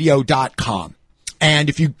SoFloRadio.com, and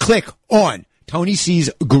if you click on Tony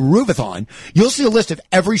C's Groovathon, you'll see a list of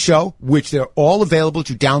every show, which they're all available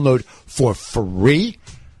to download for free.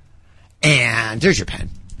 And there's your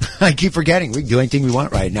pen. I keep forgetting. We can do anything we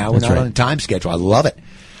want right now. We're not on a time schedule. I love it.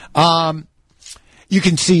 You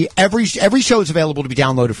can see every show is available to be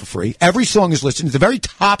downloaded for free. Every song is listed. At the very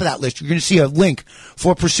top of that list, you're going to see a link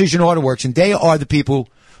for Precision Autoworks, and they are the people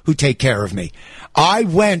who take care of me. I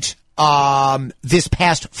went this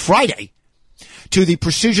past Friday to the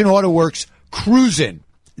Precision Autoworks Cruisin'.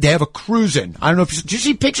 They have a Cruisin'. I don't know if did you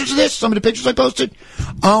see pictures of this? Some of the pictures I posted?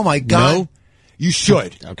 Oh, my God. No. You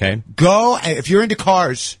should. Okay. Go, if you're into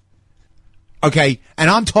cars, okay, and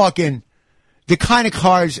I'm talking the kind of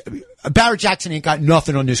cars, Barrett Jackson ain't got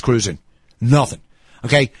nothing on this Cruisin'. Nothing.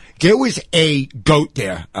 Okay? There was a goat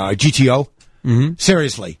there, GTO.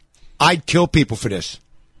 Seriously. I'd kill people for this.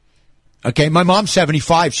 Okay? My mom's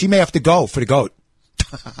 75. She may have to go for the goat.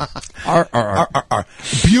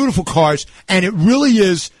 Beautiful cars. And it really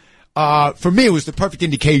is, for me, it was the perfect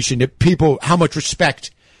indication that how much respect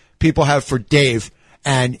people have for Dave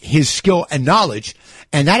and his skill and knowledge.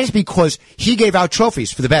 And that is because he gave out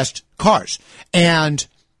trophies for the best cars. And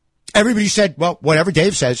everybody said, well, whatever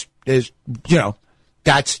Dave says is,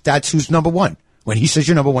 that's who's number one. When he says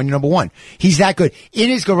you're number one, you're number one. He's that good. In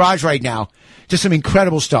his garage right now, just some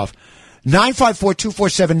incredible stuff.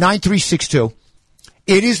 954-247-9362.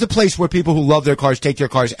 It is the place where people who love their cars take their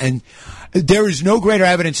cars. And there is no greater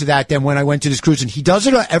evidence of that than when I went to this cruise. And he does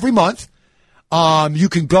it every month. You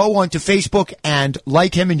can go onto Facebook and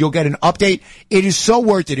like him and you'll get an update. It is so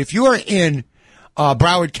worth it. If you are in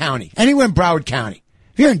Broward County, anywhere in Broward County,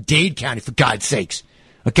 if you're in Dade County, for God's sakes,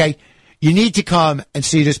 okay, you need to come and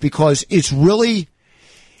see this because it's really,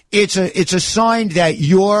 it's a sign that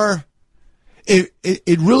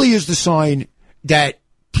it really is the sign that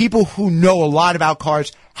people who know a lot about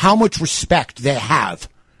cars, how much respect they have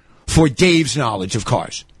for Dave's knowledge of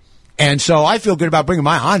cars. And so I feel good about bringing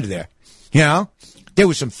my Honda there. There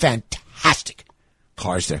was some fantastic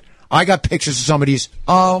cars there. I got pictures of some of these.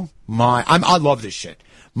 Oh my, I love this shit.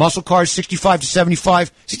 Muscle cars, 65 to 75,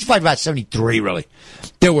 65 to about 73, really.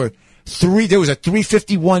 There was a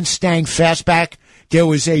 351 Stang Fastback. There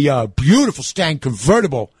was a beautiful Stang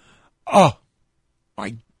convertible. Oh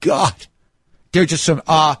my God. There's just some.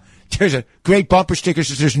 There's a great bumper sticker.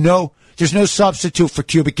 Says there's no substitute for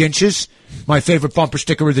cubic inches. My favorite bumper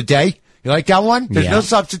sticker of the day. You like that one? There's no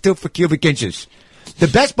substitute for cubic inches. The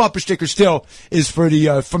best bumper sticker still is for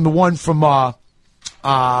the from the one from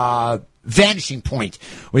Vanishing Point,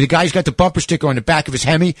 where the guy's got the bumper sticker on the back of his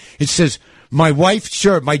Hemi. It says, "My wife,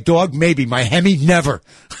 sure. My dog, maybe. My Hemi, never."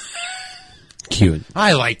 Cute.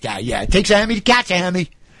 I like that. Yeah, it takes a Hemi to catch a Hemi.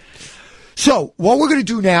 So what we're going to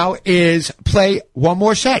do now is play one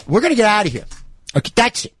more set. We're going to get out of here. Okay,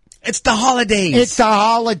 that's it. It's the holidays. It's the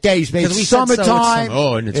holidays, man. It's summertime.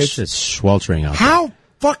 And it's just sweltering out. How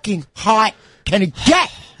fucking hot can it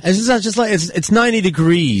get? It's not just like it's 90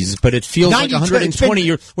 degrees, but it feels like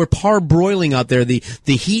 120. We're parboiling out there. The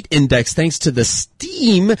heat index, thanks to the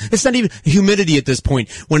steam, it's not even humidity at this point.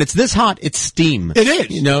 When it's this hot, it's steam. It is.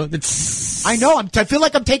 You know, it's. I know. I feel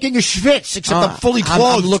like I'm taking a schwitz, except I'm fully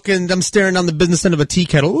clothed. I'm staring down the business end of a tea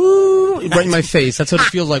kettle. Ooh, right in my face. That's what it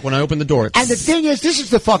feels like when I open the door. And the thing is, this is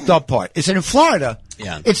the fucked up part. Is that in Florida,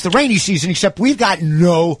 it's the rainy season, except we've got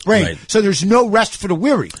no rain. Right. So there's no rest for the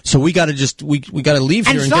weary. So we got to we got to leave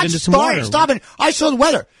here and get into some water. Stop it. I saw the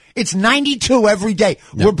weather. It's 92 every day.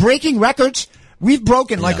 No. We're breaking records. We've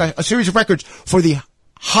broken like a series of records for the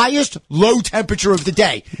highest low temperature of the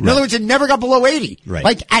day. In other words, it never got below 80. Right.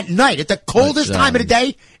 Like at night, at the coldest time of the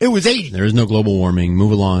day, it was 80. There is no global warming.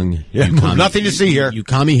 Move along. Yeah, nothing to see here. You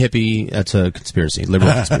commie hippie. That's a conspiracy.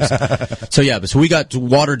 Liberal conspiracy. So we got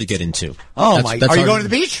water to get into. Oh, my. Are you going to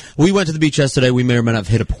the beach? We went to the beach yesterday. We may or may not have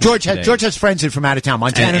hit a point. George has friends in from out of town.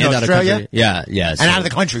 Montana and Australia. Yeah. And out of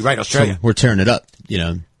the country, right? Australia. So we're tearing it up, you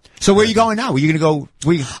know. So where are you going now? Are you going to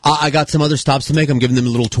go? I got some other stops to make. I'm giving them a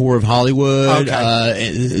little tour of Hollywood.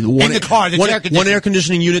 Okay. In the car, one air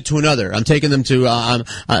conditioning unit to another. I'm taking them to.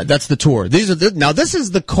 That's the tour. Now this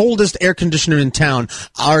is the coldest air conditioner in town,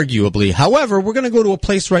 arguably. However, we're going to go to a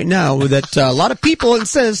place right now that a lot of people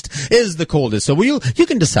insist is the coldest. So you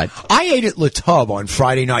can decide. I ate at Le Tub on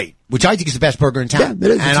Friday night, which I think is the best burger in town. Yeah,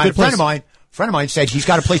 it is. And a friend of mine said he's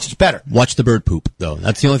got a place that's better. Watch the bird poop, though.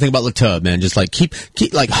 That's the only thing about Le Tub, man. Just like keep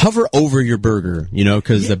hover over your burger, you know,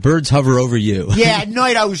 because the birds hover over you. Yeah, at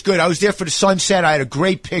night I was good. I was there for the sunset. I had a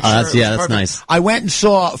great picture. That's nice. I went and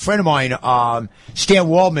saw a friend of mine, Stan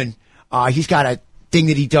Waldman. He's got a thing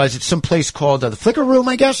that he does. It's some place called the Flicker Room,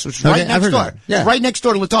 I guess. It's right next door. Yeah, right next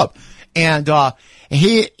door to Le Tub. And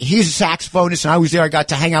he's a saxophonist, and I was there. I got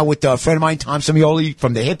to hang out with a friend of mine, Tom Samioli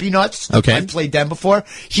from the Hippie Nuts. Okay. I played them before.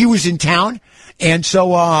 He was in town. And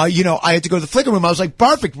so, I had to go to the Flicker Room. I was like,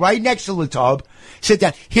 perfect, right next to Le Tub. Sit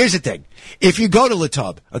down. Here's the thing. If you go to Le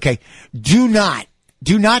Tub, okay, do not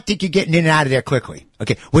think you're getting in and out of there quickly.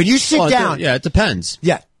 Okay. When you sit down. It depends.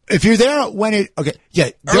 Yeah. If you're there early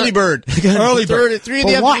bird. Early bird at 3 in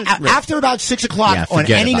the afternoon. After about 6 o'clock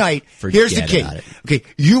on any night, here's the key. Okay.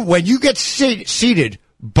 When you get seated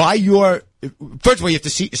by first of all, you have to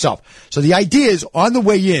seat yourself. So the idea is on the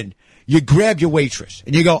way in, you grab your waitress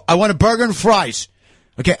and you go, I want a burger and fries.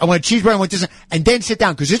 Okay, I want a cheeseburger, I want this, and then sit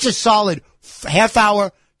down because it's a solid half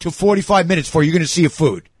hour to 45 minutes before you're going to see a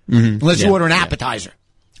food, unless you order an appetizer.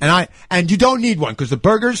 And you don't need one because the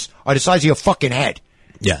burgers are the size of your fucking head.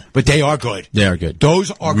 Yeah, but they are good. They are good.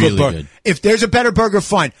 Those are really good burgers. Good. If there's a better burger,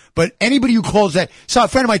 fine. But anybody who calls that, so a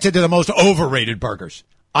friend of mine said they're the most overrated burgers.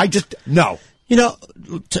 No. You know,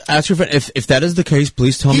 to ask your friend, if that is the case,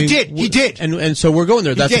 please tell me. He did. And so we're going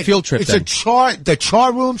there. That's a field trip. It's then. the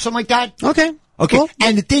char room, something like that. Okay. Well,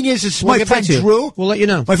 and the thing is my friend Drew. We'll let you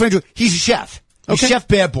know. My friend Drew, he's a chef. He's Chef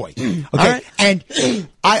Bad Boy. Okay. All right. And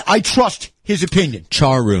I trust his opinion.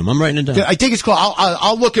 Char room. I'm writing it down. I think it's called,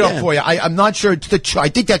 I'll look it up for you. I'm not sure. I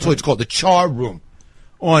think that's what it's called, the Char Room.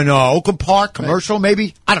 On Oakland Park, commercial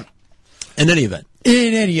maybe? I don't know. In any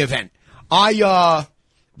event.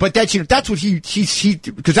 But that's what he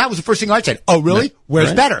because that was the first thing I said. Oh, really?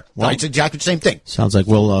 Where's better? Well, it's exactly the same thing. Sounds like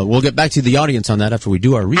we'll get back to the audience on that after we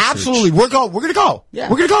do our research. Absolutely. We're going to go. Yeah.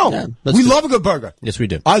 We're going to go. Yeah, we love a good burger. Yes, we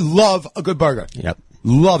do. I love a good burger. Yep.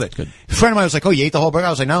 Love it. Good. A friend of mine was like, oh, you ate the whole burger? I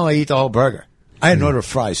was like, no, I ate the whole burger. I had an order of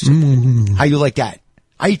fries. How you like that?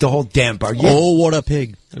 I eat the whole damn burger. Yeah. Oh, what a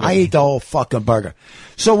pig. Okay. I ate the whole fucking burger.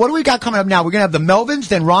 So what do we got coming up now? We're going to have the Melvins,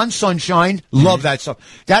 then Ron Sunshine. Love that stuff.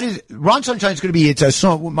 That is, Ron Sunshine's going to be, it's a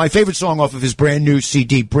song, my favorite song off of his brand new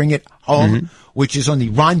CD, Bring It Home, which is on the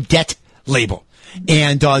Ron Det label.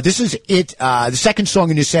 And this is it. The second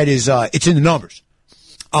song in this set is It's in the Numbers.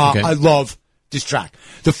 I love this track.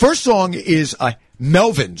 The first song is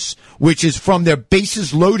Melvins, which is from their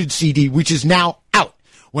Bases Loaded CD, which is now out.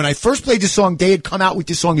 When I first played this song, they had come out with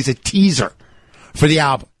this song as a teaser for the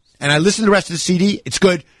album. And I listened to the rest of the CD. It's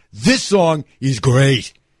good. This song is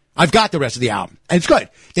great. I've got the rest of the album. And it's good.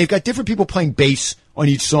 They've got different people playing bass on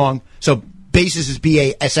each song. So Basis is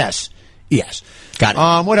B-A-S-S. Got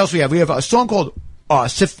it. What else we have? We have a song called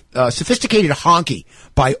Sophisticated Honky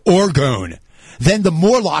by Orgone. Then the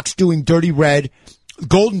Morlocks doing Dirty Red.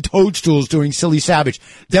 Golden Toadstools doing Silly Savage.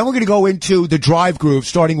 Then we're going to go into the Drive Groove,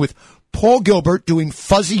 starting with Paul Gilbert doing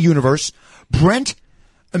Fuzzy Universe. Brent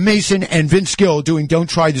Mason and Vince Gill doing Don't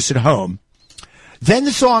Try This at Home. Then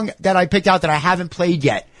the song that I picked out that I haven't played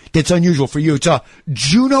yet, that's unusual for you. It's a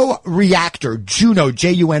Juno Reactor. Juno,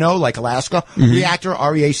 J-U-N-O, like Alaska. Reactor,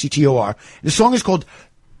 R-E-A-C-T-O-R. The song is called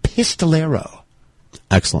Pistolero.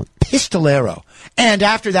 Excellent. Pistolero. And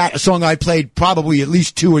after that, a song I played probably at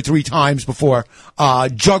least 2 or 3 times before,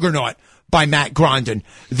 Juggernaut by Matt Grondin.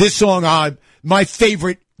 This song, my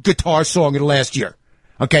favorite guitar song of the last year.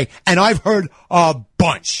 Okay? And I've heard a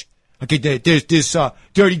bunch. Okay? There's this,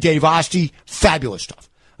 Dirty Dave Osti, fabulous stuff.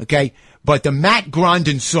 Okay? But the Matt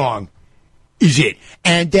Grondin song is it.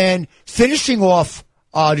 And then finishing off,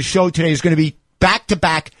 the show today is going to be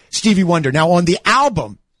back-to-back Stevie Wonder. Now, on the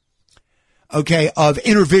album, okay, of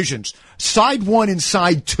Intervisions, side 1 and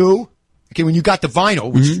side 2, okay, when you got the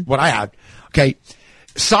vinyl, which is what I have, okay,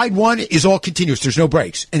 side 1 is all continuous, there's no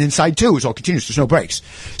breaks, and then side 2 is all continuous, there's no breaks.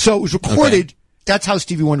 So it was recorded, that's how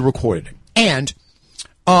Stevie Wonder recorded it. And,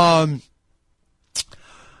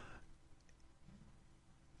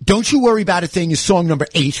 Don't You Worry About a Thing is song number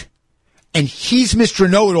 8, and He's Mr.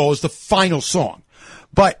 Know-It-All is the final song.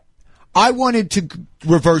 But I wanted to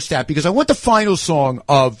reverse that because I want the final song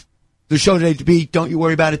of the show today to be Don't You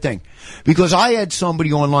Worry About a Thing. Because I had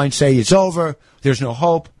somebody online say it's over, there's no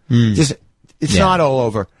hope. It's not all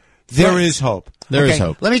over. There is hope. There is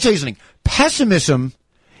hope. Let me tell you something. Pessimism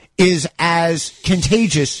is as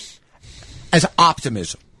contagious as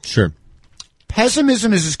optimism. Sure.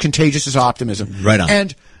 Pessimism is as contagious as optimism. Right on.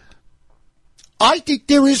 And I think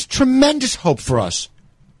there is tremendous hope for us.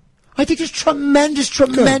 I think there's tremendous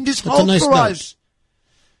hope for us.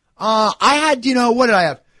 I had, what did I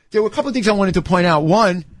have? There were a couple of things I wanted to point out.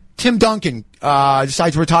 One, Tim Duncan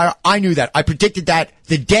decided to retire. I knew that. I predicted that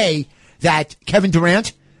the day that Kevin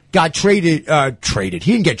Durant got traded.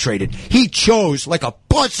 He didn't get traded. He chose like a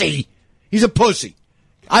pussy. He's a pussy.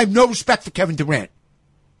 I have no respect for Kevin Durant.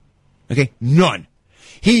 Okay? None.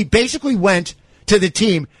 He basically went to the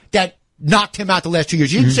team that knocked him out the last 2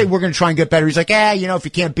 years. He didn't say we're going to try and get better. He's like, if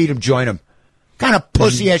you can't beat him, join him. Kind of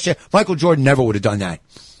pussy ass shit. Michael Jordan never would have done that.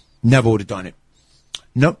 Never would have done it.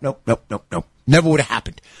 Nope. Never would have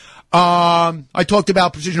happened. I talked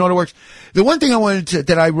about Precision Auto Works. The one thing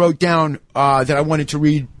that I wrote down, that I wanted to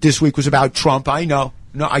read this week was about Trump. I know.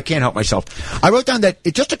 No, I can't help myself. I wrote down that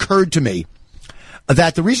it just occurred to me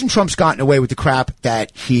that the reason Trump's gotten away with the crap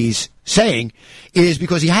that he's saying is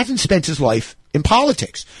because he hasn't spent his life in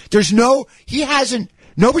politics.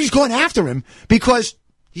 Nobody's going after him because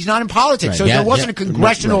he's not in politics. Right. So there wasn't a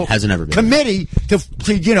congressional committee to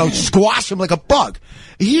squash him like a bug.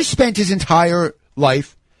 He spent his entire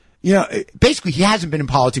life, basically he hasn't been in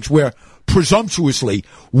politics where presumptuously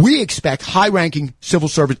we expect high-ranking civil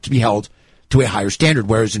servants to be held to a higher standard,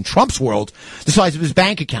 whereas in Trump's world, the size of his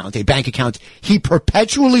bank account, a bank account he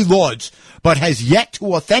perpetually lauds but has yet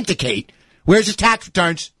to authenticate. Where's his tax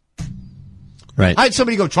returns? Right. I had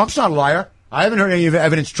somebody go, Trump's not a liar. I haven't heard any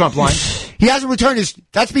evidence Trump lying. He hasn't returned his...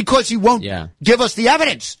 That's because he won't give us the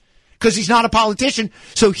evidence. Because he's not a politician,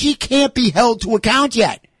 so he can't be held to account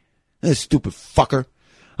yet. This stupid fucker.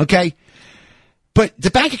 Okay? But the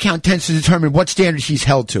bank account tends to determine what standard he's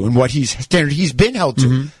held to and what standard he's been held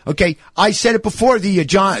to. Okay? I said it before, the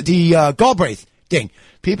Galbraith thing.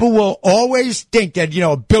 People will always think that,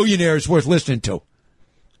 a billionaire is worth listening to.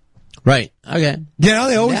 Right. Okay. They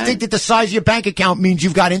always think that the size of your bank account means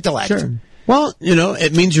you've got intellect. Sure. Well,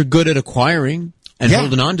 it means you're good at acquiring and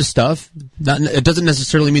holding on to stuff. It doesn't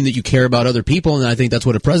necessarily mean that you care about other people, and I think that's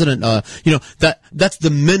what a president, that's the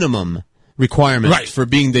minimum requirement for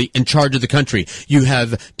being in charge of the country. You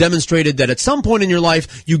have demonstrated that at some point in your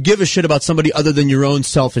life, you give a shit about somebody other than your own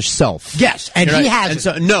selfish self. Yes, and he hasn't.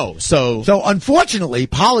 So unfortunately,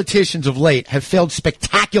 politicians of late have failed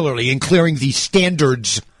spectacularly in clearing the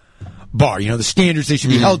standards bar, the standards they should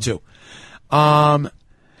be held to.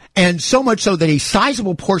 And so much so that a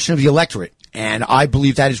sizable portion of the electorate, and I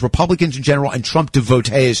believe that is Republicans in general and Trump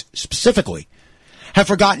devotees specifically, have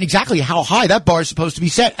forgotten exactly how high that bar is supposed to be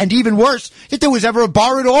set. And even worse, if there was ever a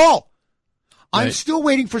bar at all. Right. I'm still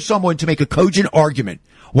waiting for someone to make a cogent argument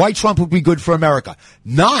why Trump would be good for America.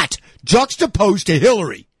 Not juxtaposed to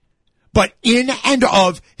Hillary, but in and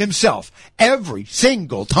of himself. Every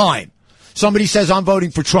single time somebody says, I'm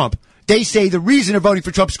voting for Trump, they say the reason they're voting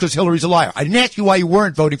for Trump is because Hillary's a liar. I didn't ask you why you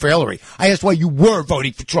weren't voting for Hillary. I asked why you were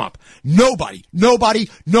voting for Trump. Nobody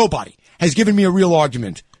has given me a real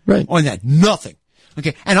argument Right. On that. Nothing.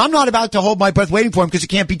 Okay. And I'm not about to hold my breath waiting for him because it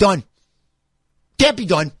can't be done. Can't be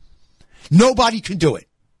done. Nobody can do it.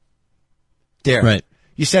 There. Right.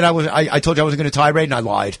 You said I told you I wasn't going to tirade, and I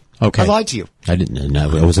lied. Okay. I lied to you. I didn't.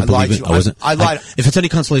 No, I wasn't believing. I lied. If it's any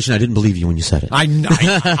consolation, I didn't believe you when you said it. I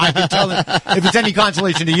can tell that if it's any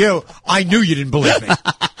consolation to you, I knew you didn't believe me.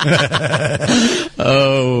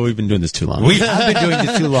 Oh, we've been doing this too long. We have been doing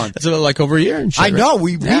this too long. It's like over a year. And shit, I know. right?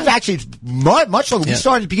 We've actually it's much longer. We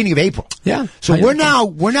started at the beginning of April. Yeah. So we're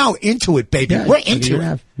now into it, baby. Yeah, we're into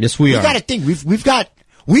it. Yes, we are. We've got a thing. We've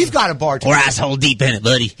got a bar to We're clear. asshole deep in it,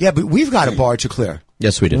 buddy. Yeah, but we've got a bar to clear.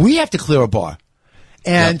 Yes, we do. We have to clear a bar.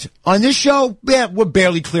 And on this show, yeah, we're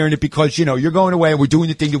barely clearing it because, you're going away and we're doing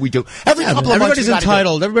the thing that we do. Everybody's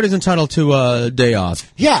entitled to a day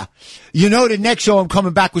off. Yeah. The next show I'm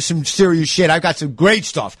coming back with some serious shit. I've got some great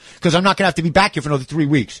stuff because I'm not going to have to be back here for another 3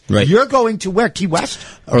 weeks. Right. You're going to where? Key West?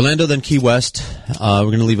 Orlando, then Key West. We're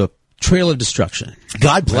going to leave a trail of destruction.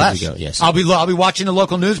 God bless. There we go. Yes. I'll be watching the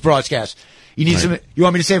local news broadcast. You need you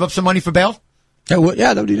want me to save up some money for bail?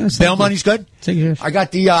 Yeah, that would be nice. Bail money's good? Take it. I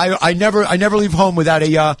got the, I never leave home without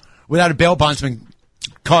a bail bondsman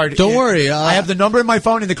card. Don't worry. I have the number in my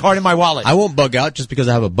phone and the card in my wallet. I won't bug out just because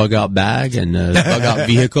I have a bug out bag and a bug out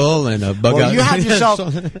vehicle and a bug out.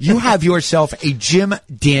 You have yourself a Jim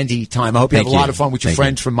Dandy time. I hope you have a lot of fun with your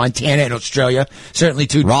friends from Montana and Australia. Certainly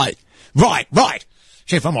too. Right.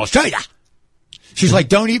 She's from Australia. She's like,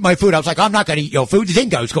 don't eat my food. I was like, I'm not going to eat your food. The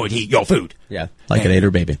dingo's going to eat your food. Yeah. Like it ate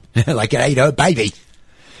her baby. Like it ate her baby.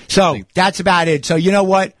 So that's about it. So you know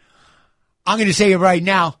what? I'm going to say it right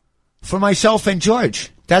now for myself and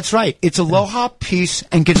George. That's right. It's aloha, peace,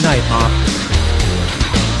 and good night, Mom.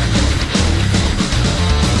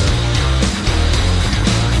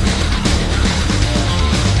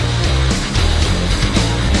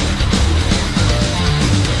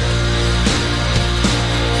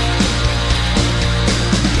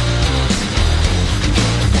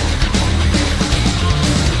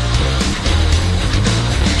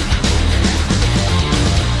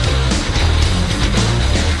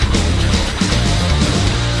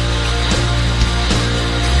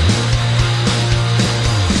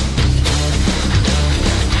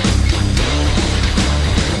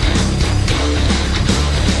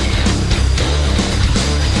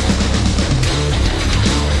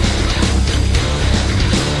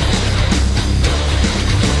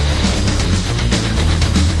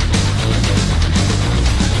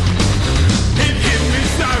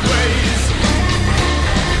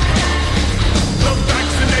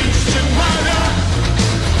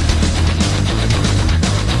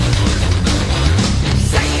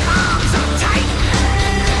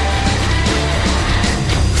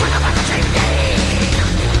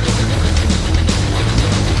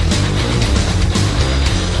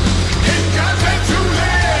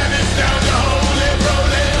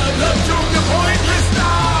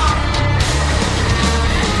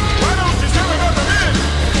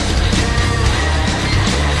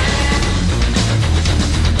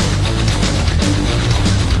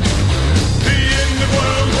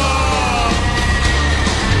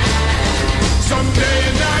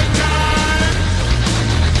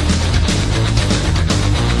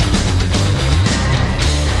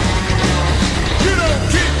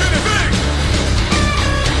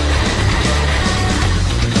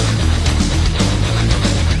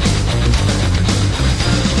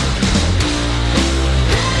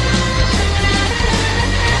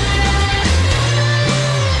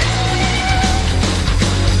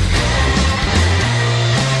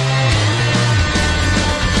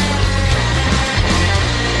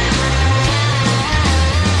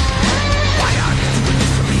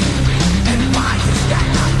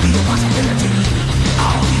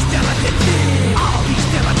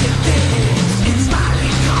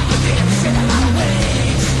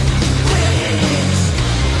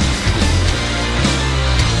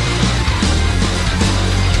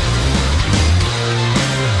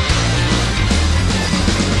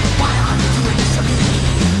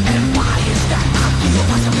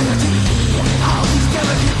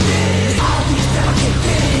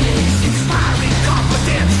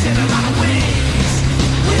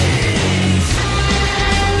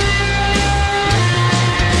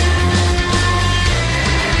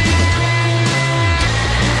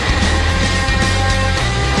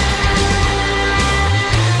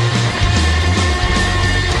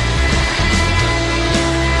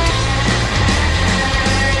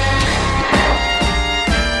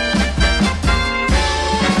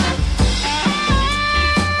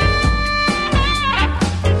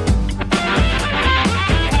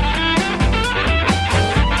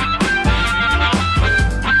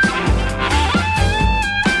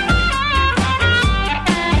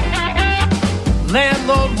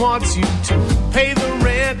 Landlord wants you to pay the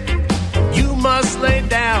rent. You must lay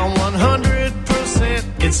down 100%.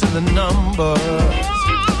 It's in the numbers.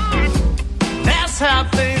 That's how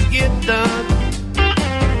things get done.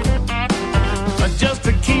 But just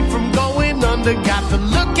to keep from going under, got to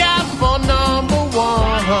look out for number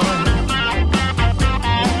one.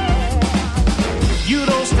 You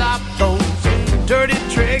don't stop those dirty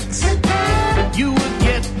tricks, you would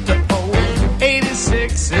get to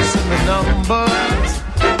 86. It's in the numbers.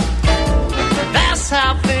 That's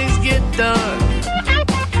how things get done.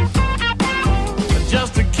 But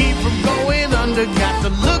just to keep from going under, got to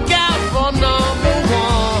look out for number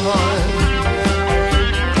one.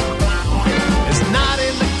 It's not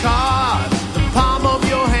in the cards, the palm of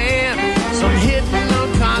your hand. Some hidden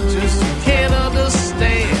unconscious you can't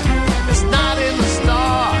understand. It's not in the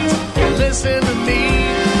stars. Listen to me.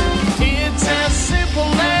 It's as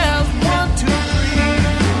simple as 1, 2,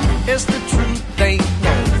 3. It's the truth, ain't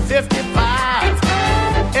no 55.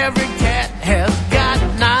 Every cat has got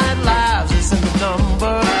 9 lives. It's in the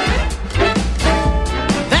number.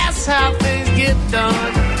 That's how things get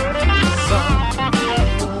done. So,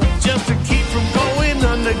 just to keep from going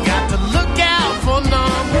under, got to look out for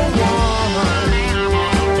number one.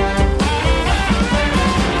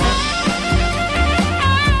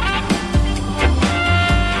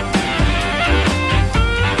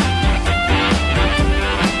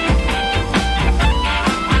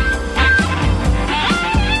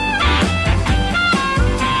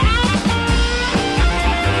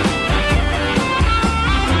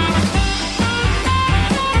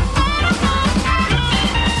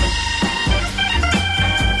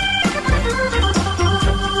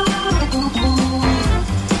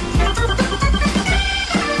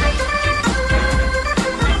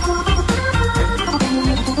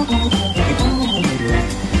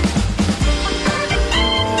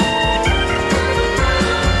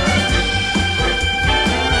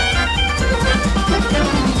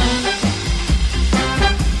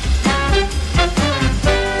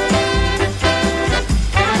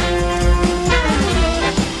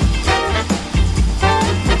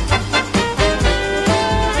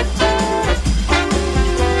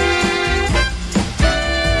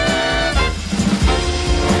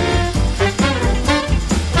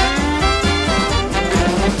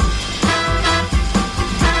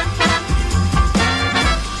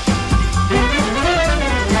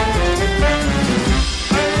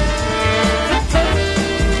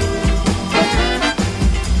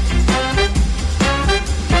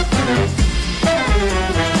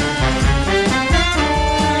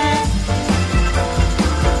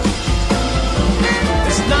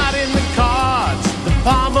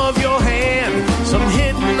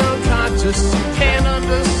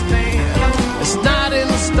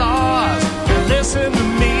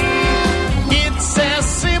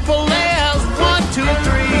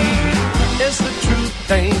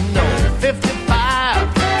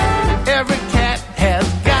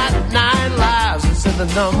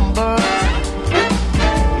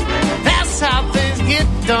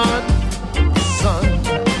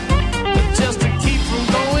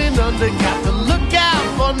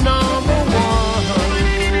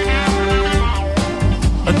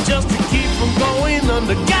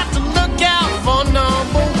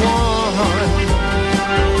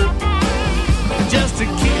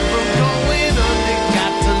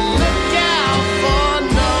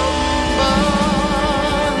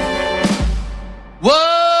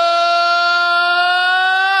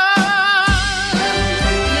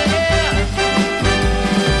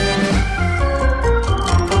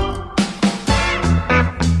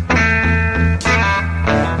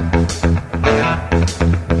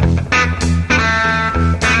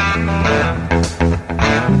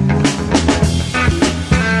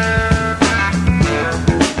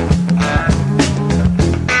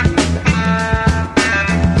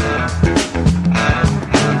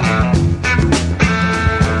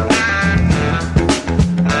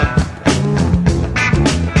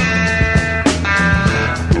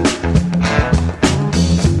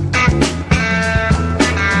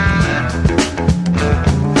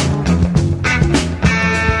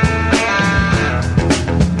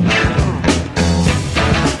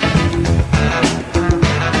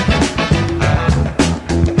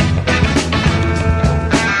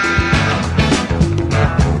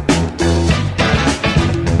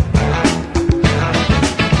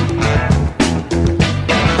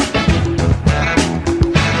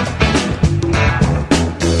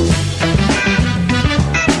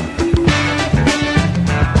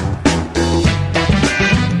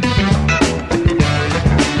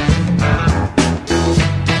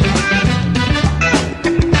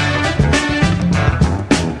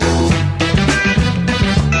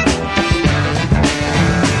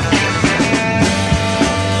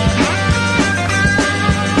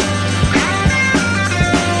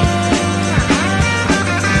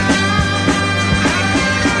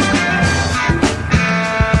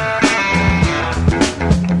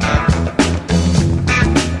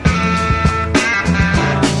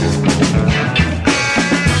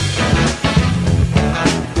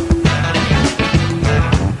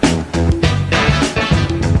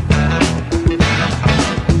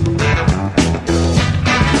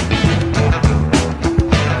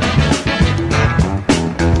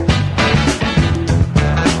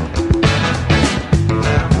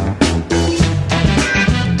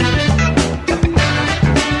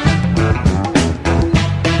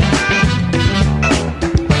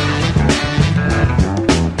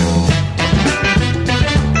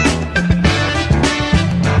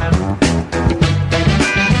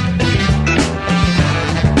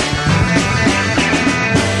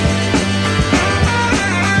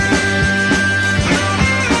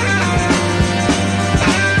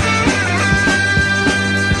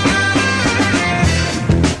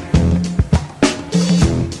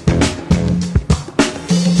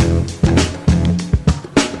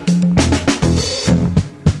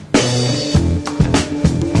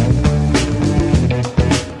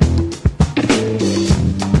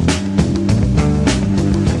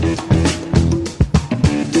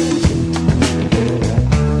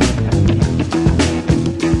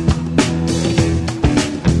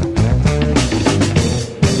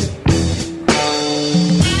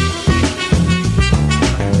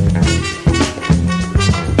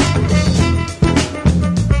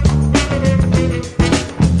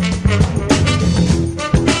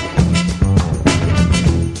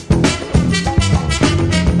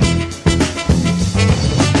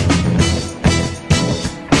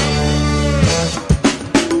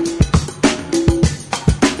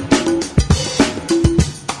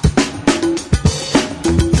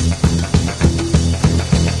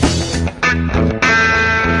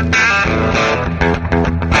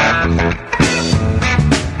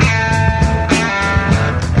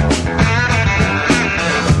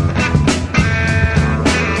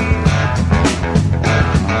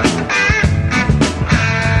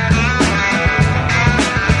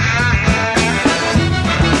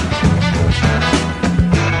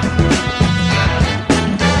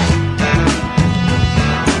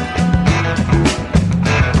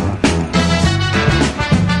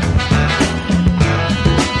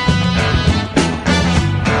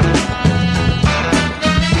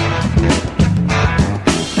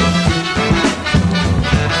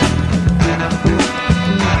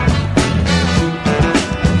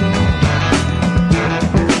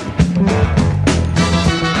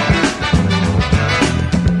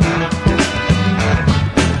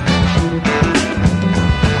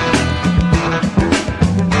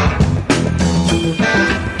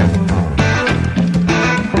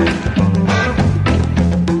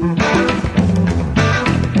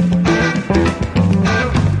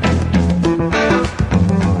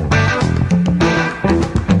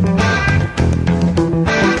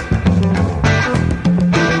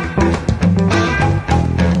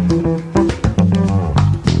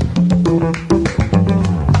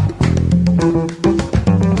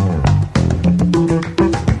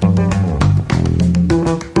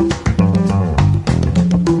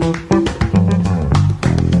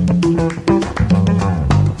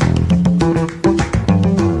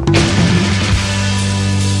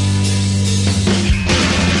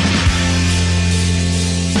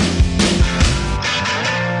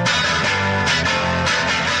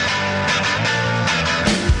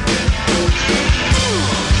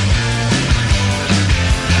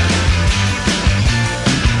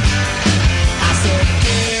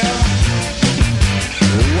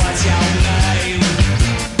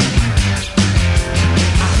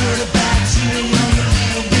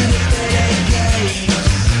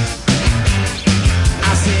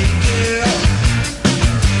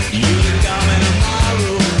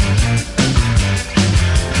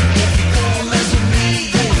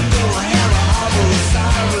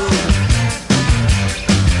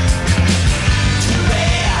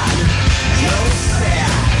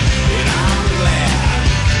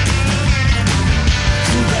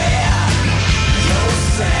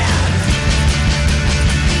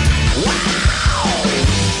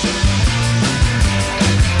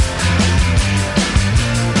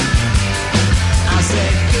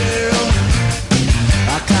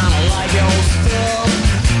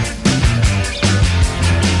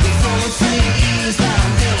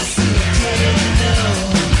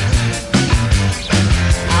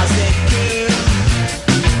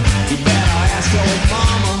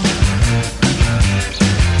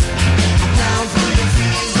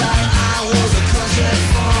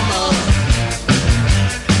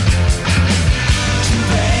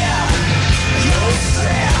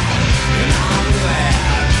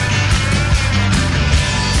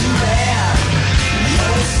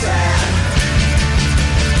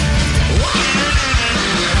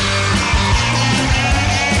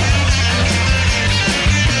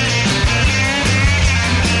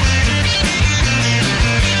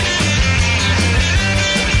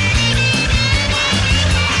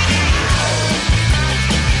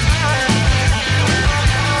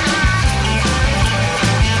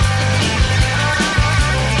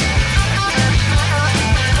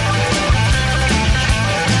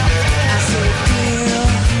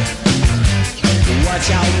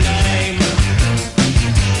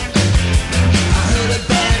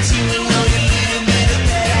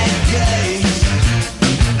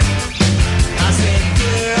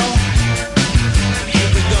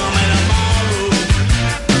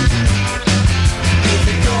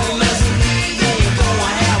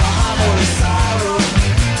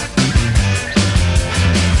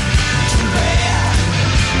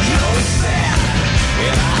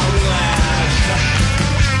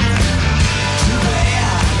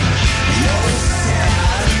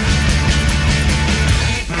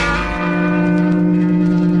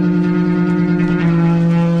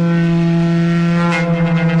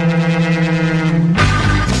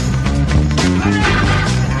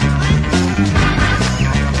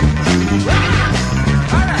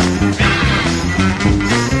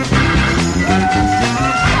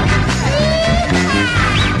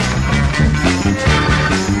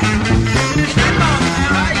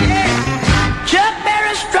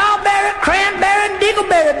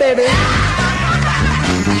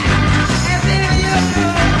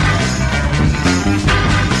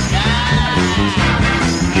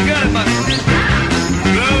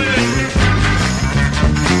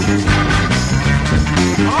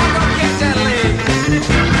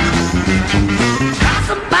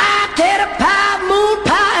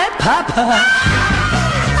 Papa.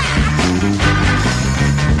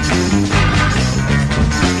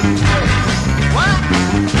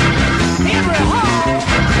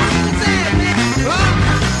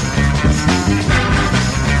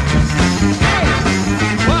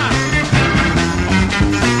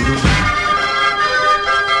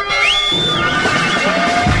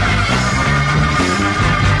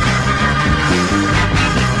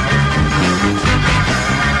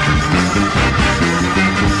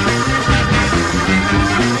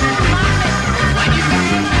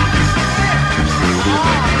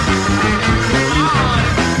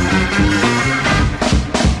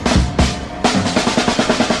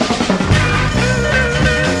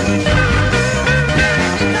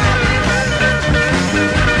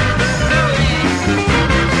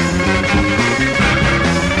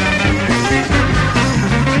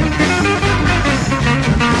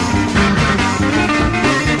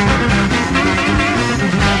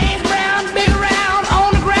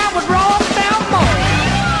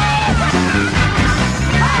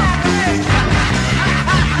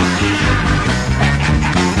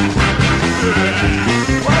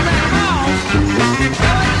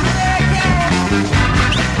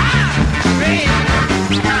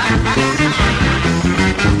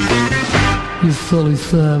 You silly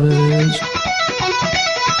savage.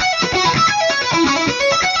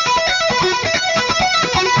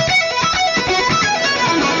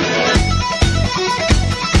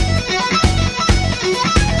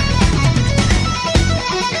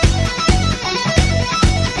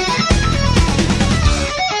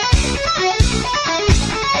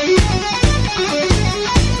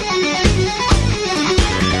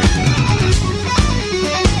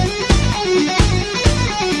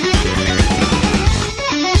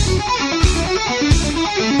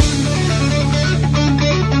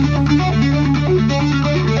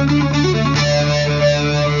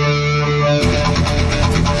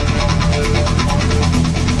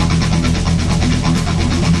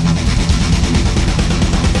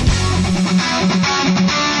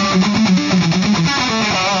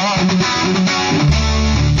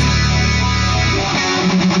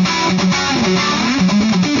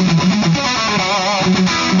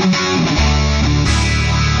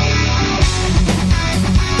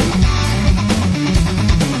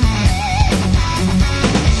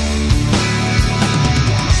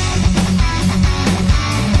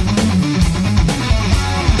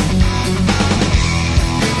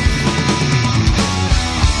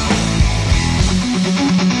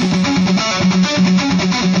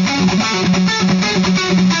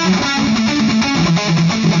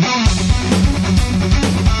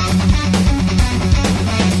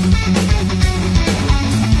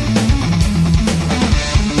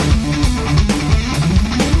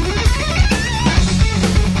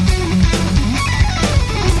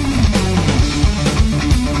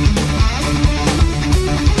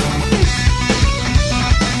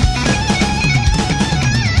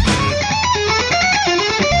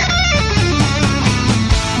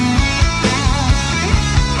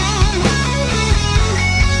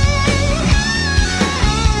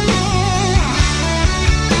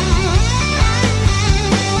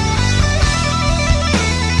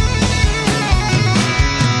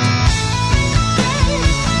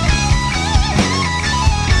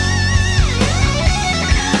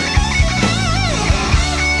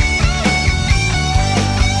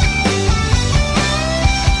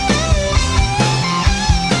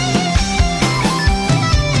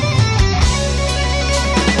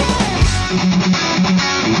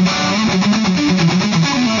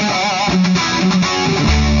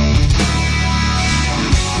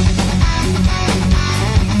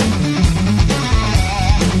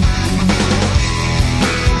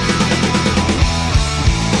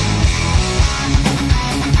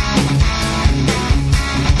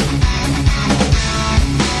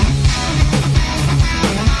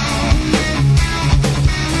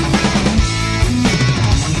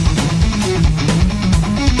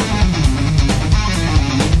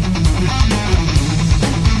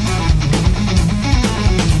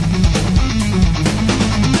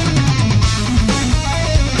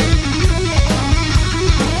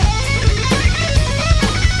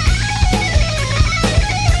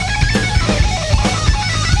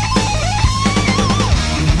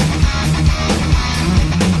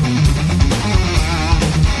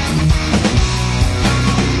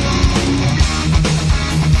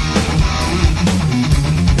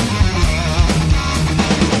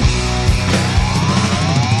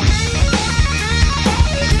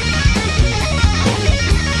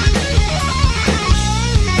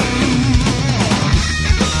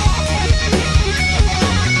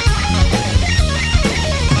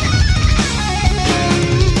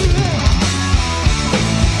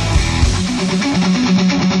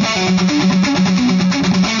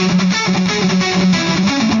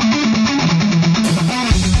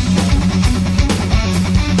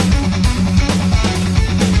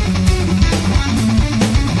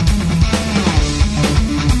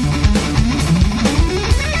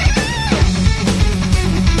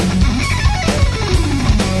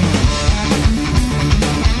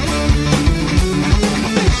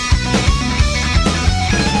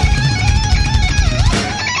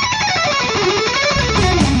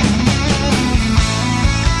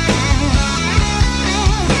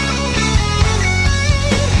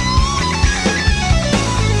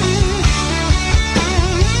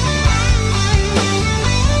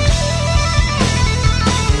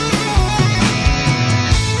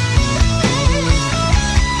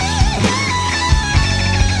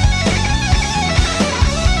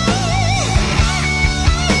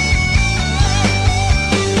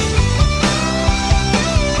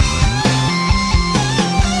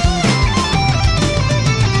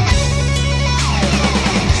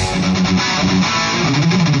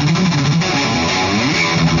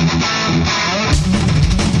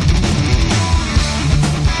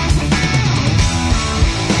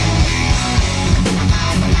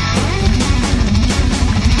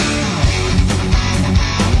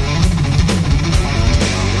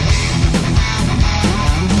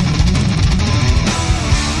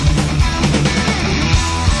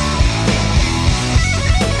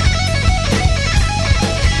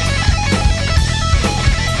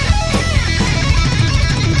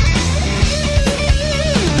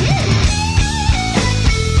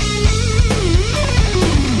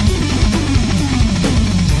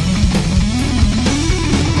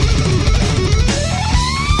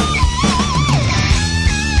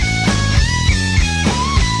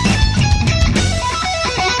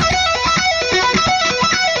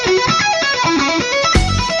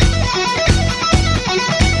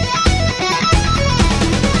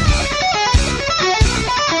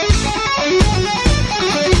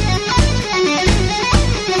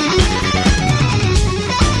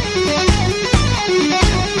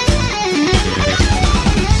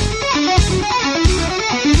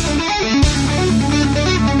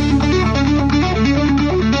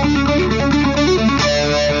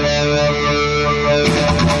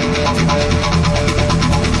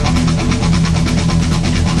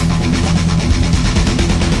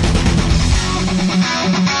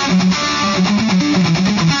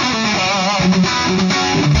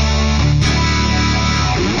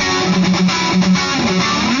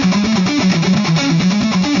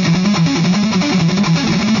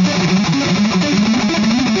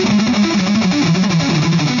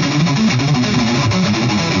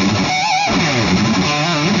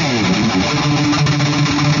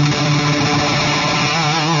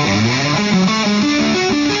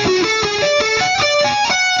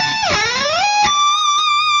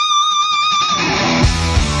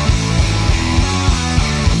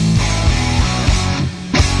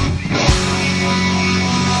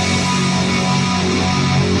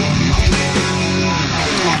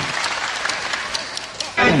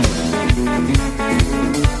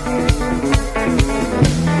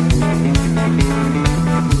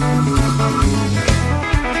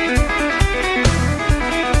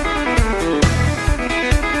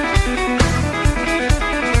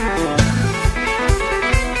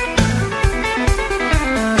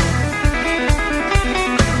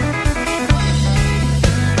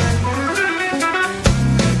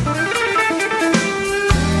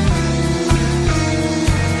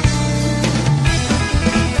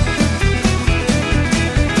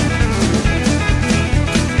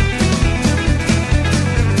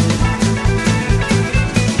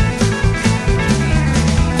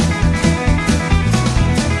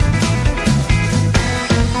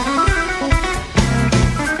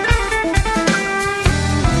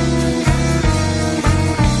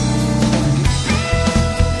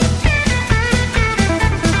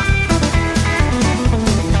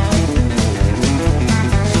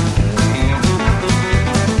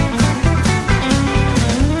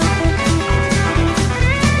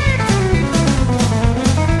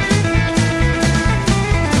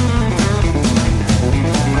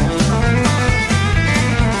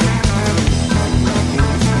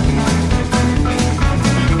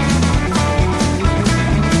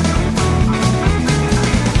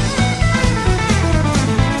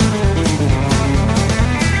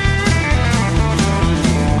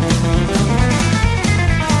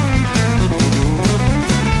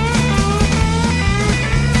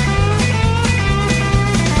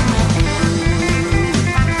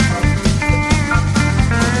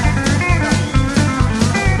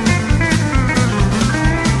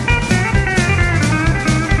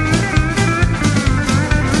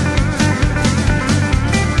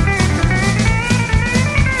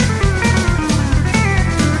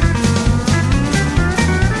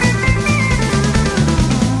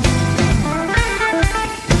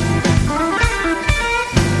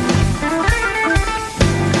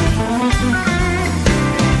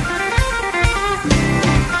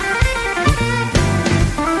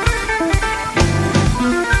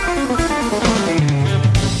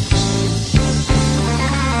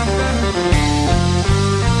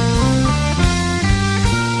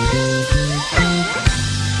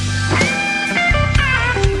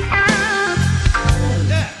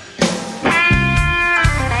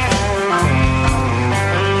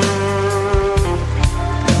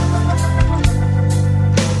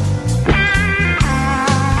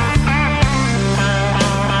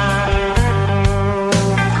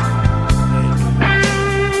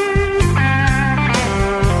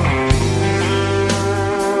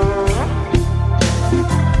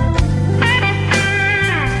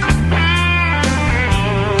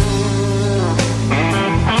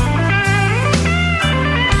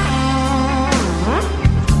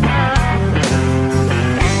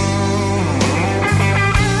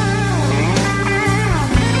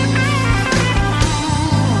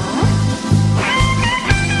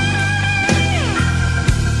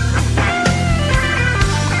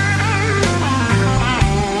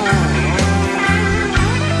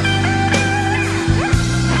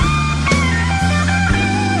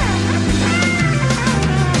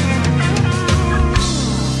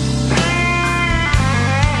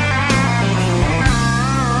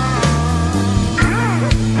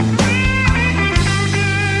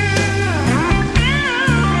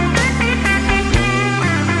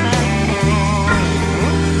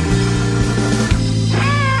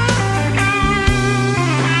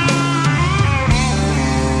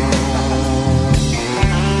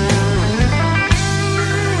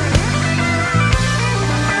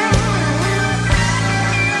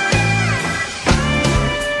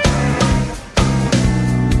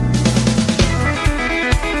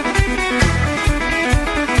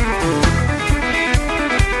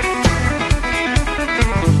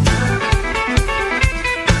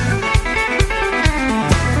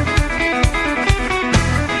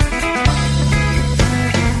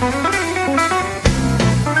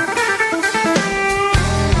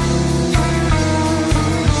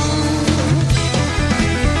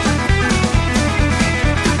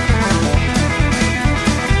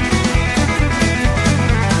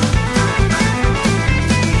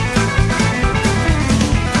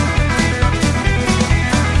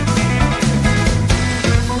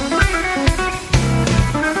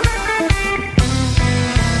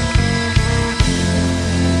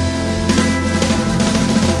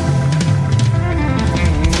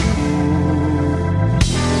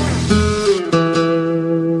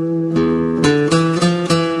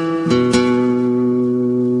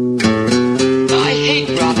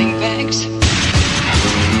 robbing banks.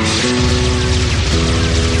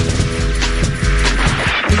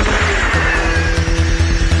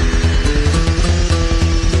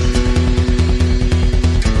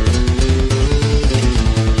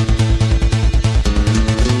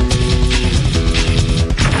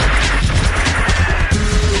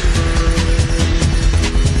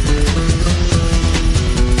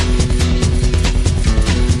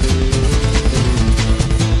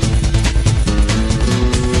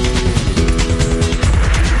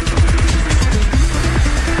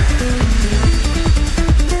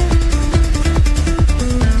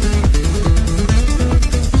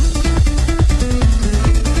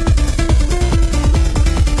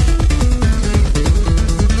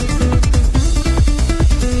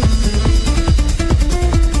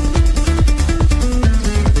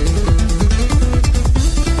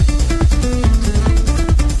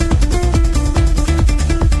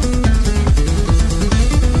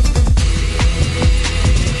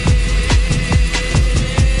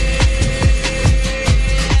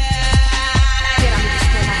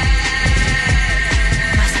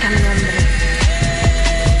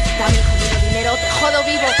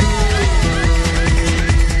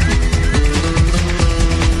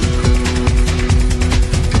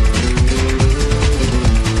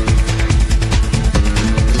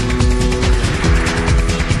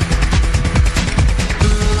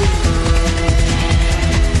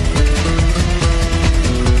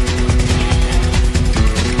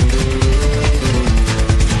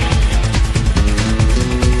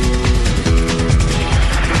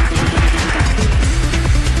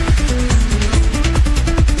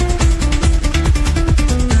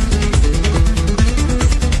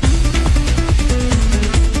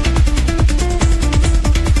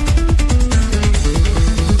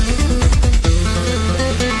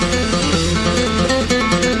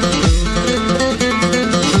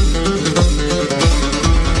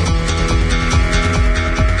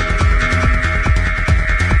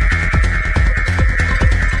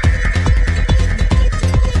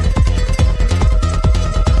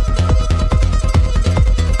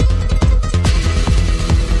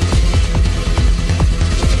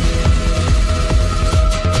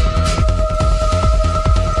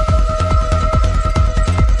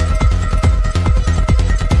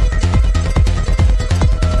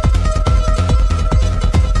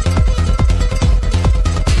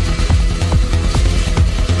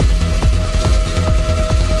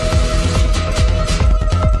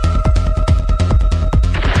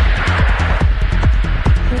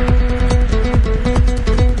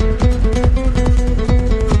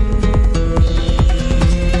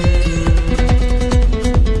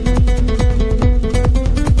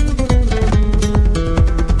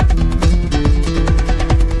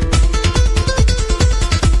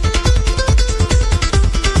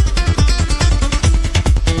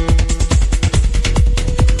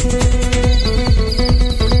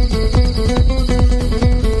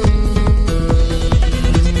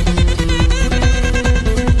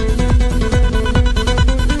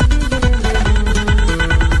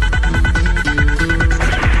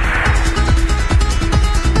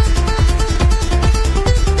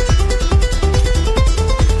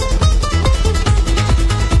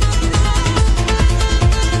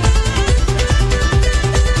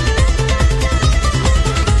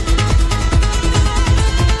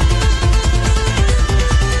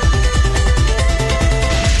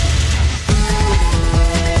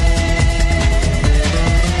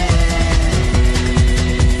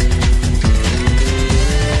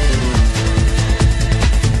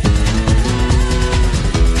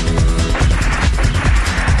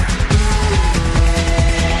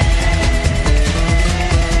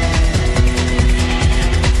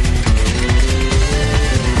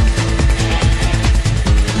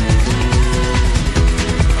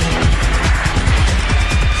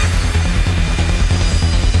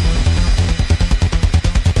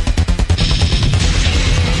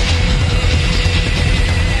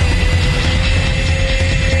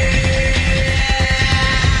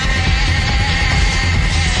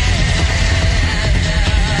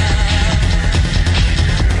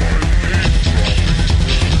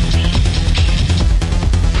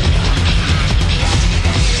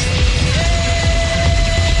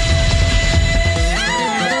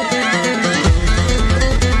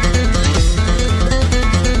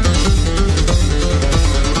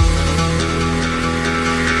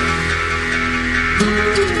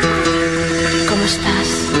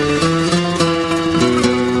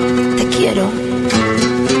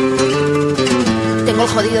 Tengo el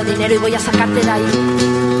jodido dinero y voy a sacarte de ahí.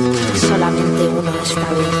 Solamente uno esta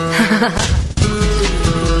vez.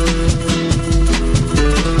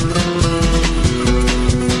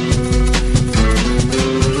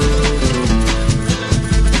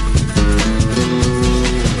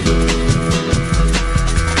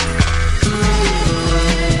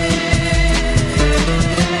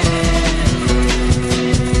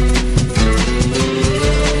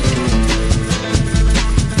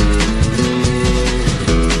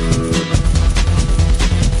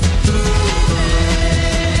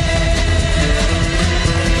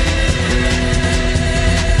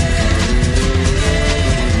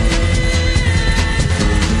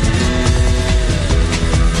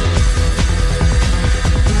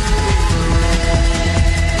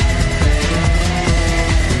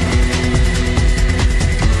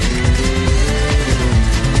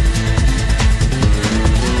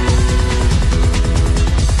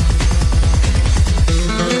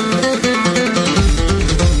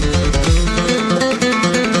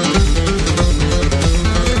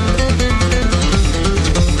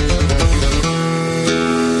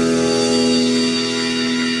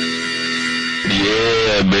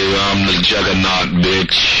 juggernaut,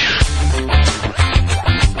 bitch.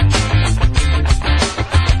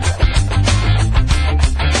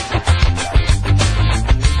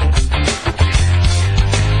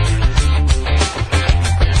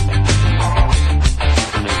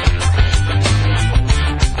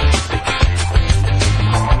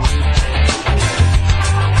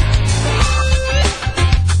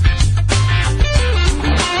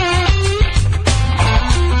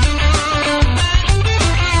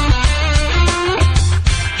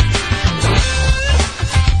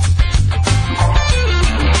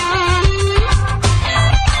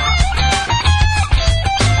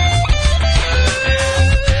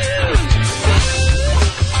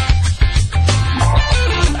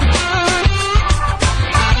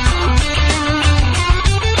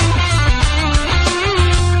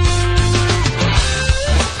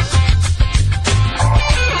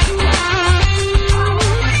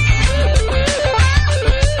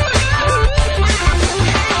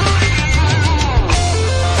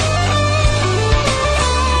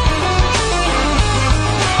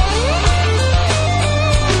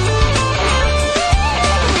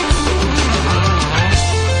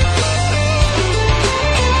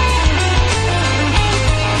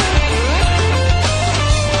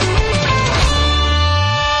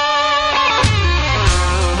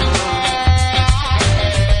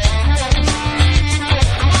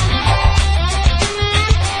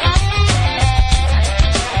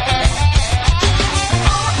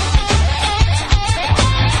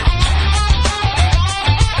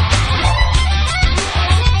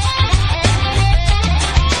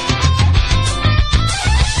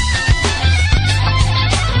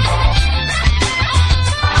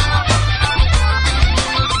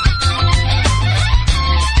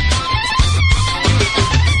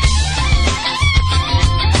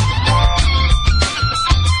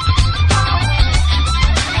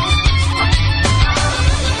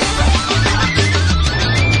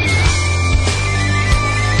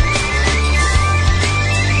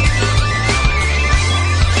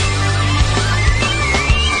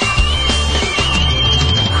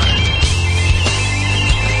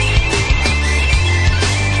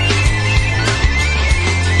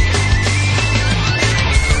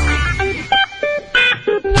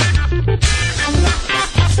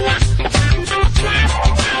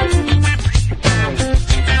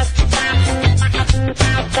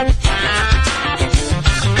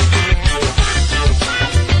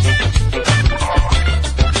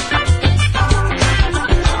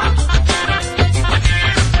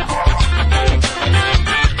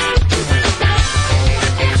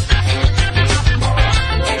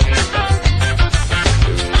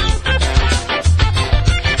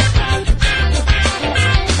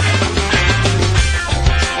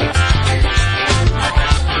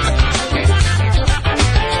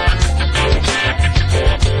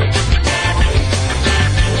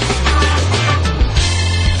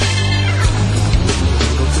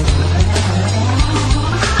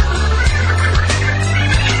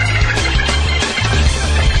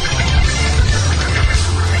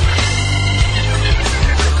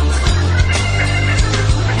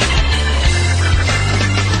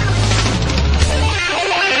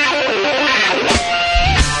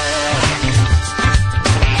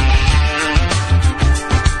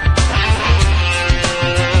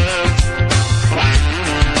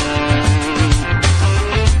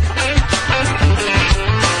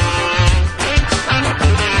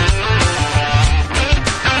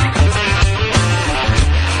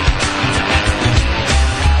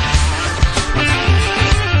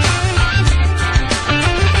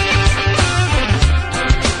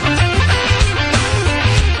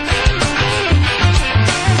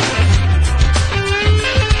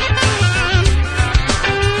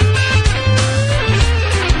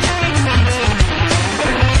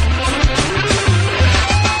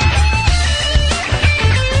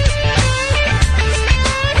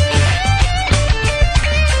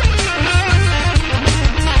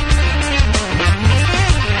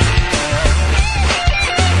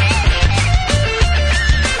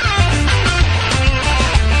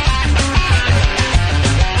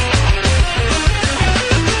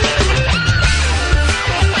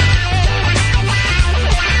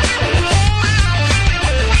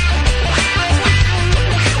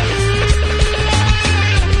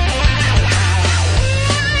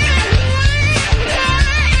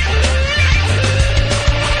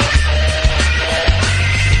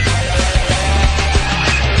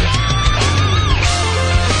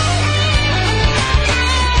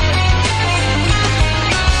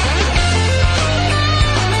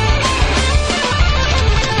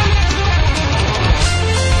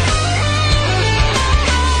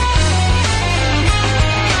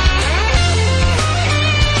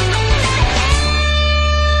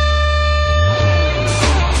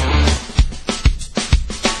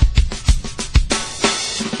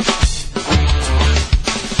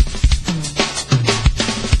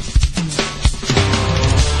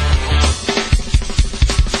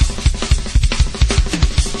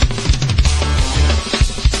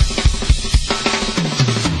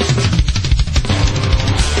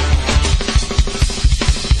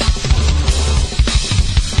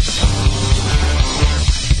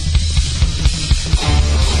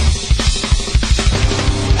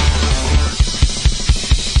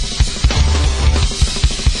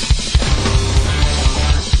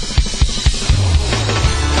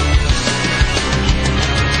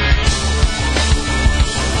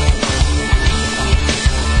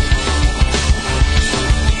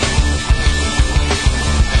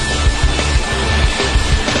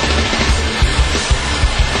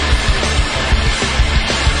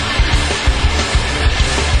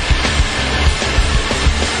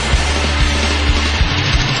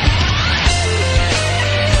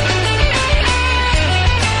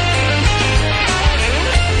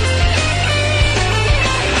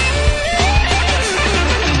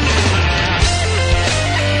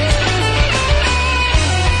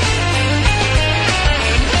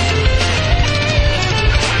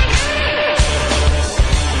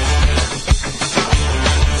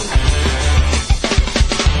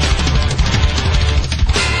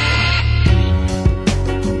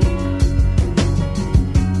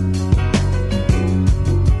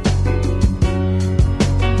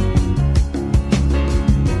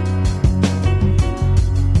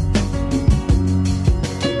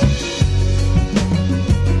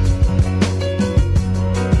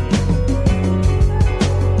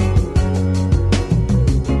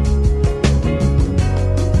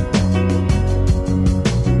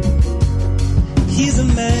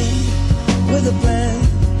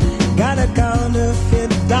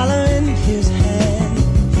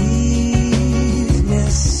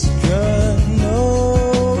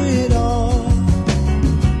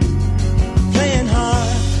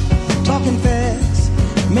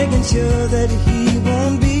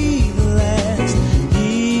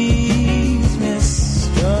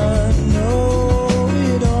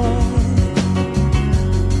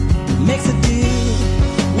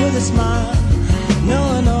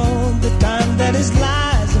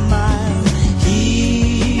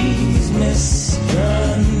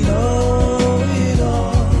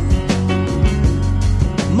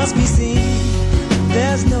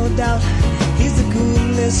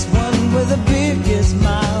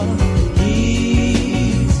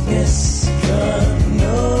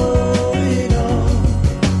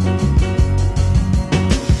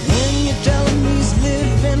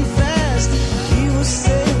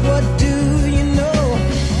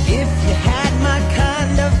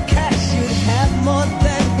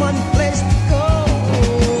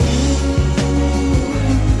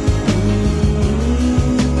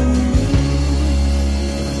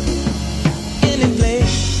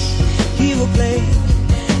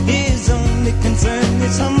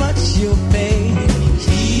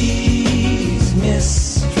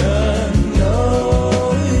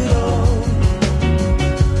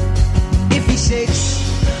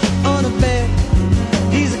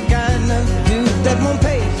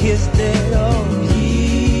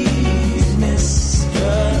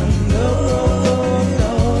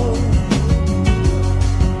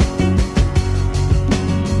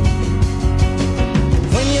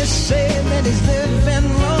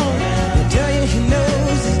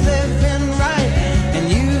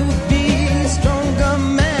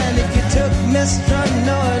 Mr.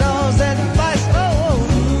 Know-it-all's advice.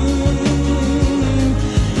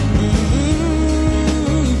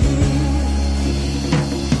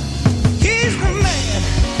 He's the man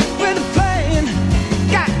with the plan,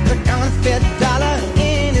 got the counterfeit dollar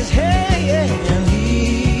in his hand.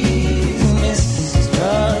 He's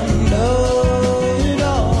Mr.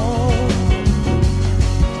 Know-it-all.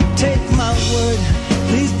 Take my word,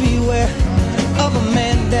 please beware of a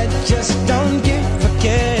man that just don't give a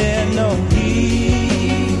care. No,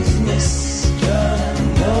 he's Mr.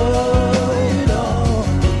 Know-it-all.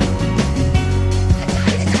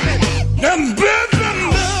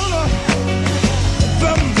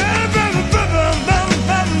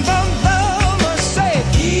 Say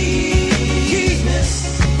he's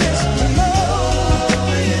Mr.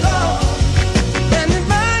 Know-it-all. And if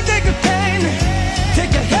I take a pain,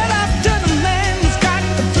 take your head off to the man who's got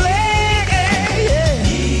the play.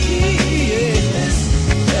 He's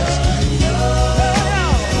Mr.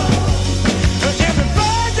 Know-it-all.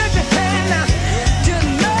 Everybody take your hand now to the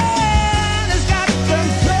man who's got the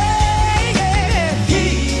play.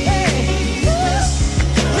 He's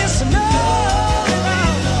Mr.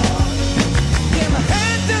 Know-it-all. Give my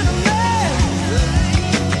hand to the man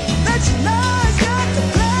that you know has got the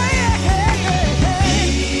play.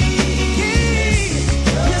 He's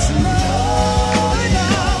Mr.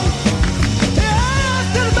 Know-it-all. Hand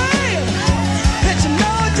to the man that you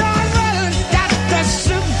know darn well has got the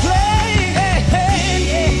super play.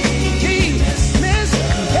 He's Mr.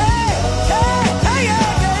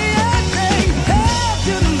 Hand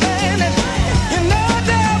to the man that you know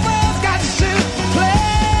darn well's got the super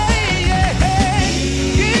play.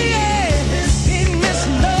 He's Mr.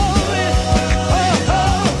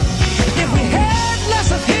 Know-it-all. If we had less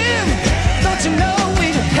of him, don't you know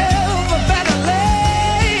we'd have a better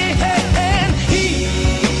land?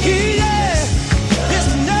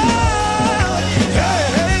 Mr. Know-it-all.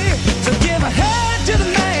 So give a hand to the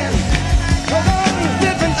man,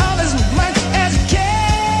 dipping all as much as he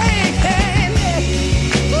can.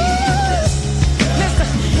 Mr.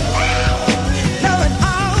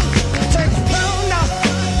 Know-it-all. Take a phone now.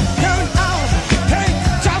 Know-it-all. Hey,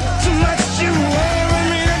 talk too much, you worry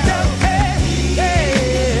me to death.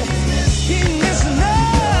 He's Mr.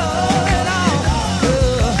 Know-it-all.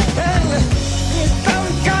 He's some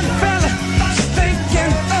kind of fella,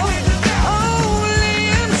 thinking only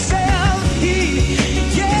himself.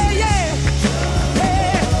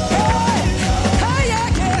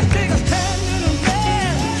 Take a stand to the man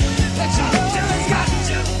that you know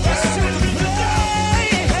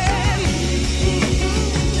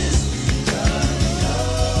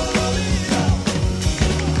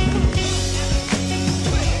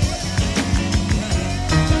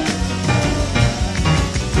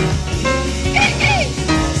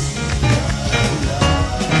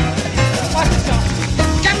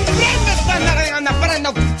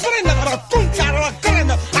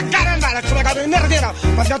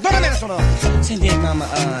has got the super Senti, mama,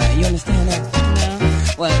 you understand that? No.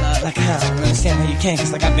 Well, like I don't understand how you can,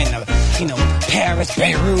 cause like I've been, Paris,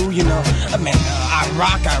 Beirut, I've been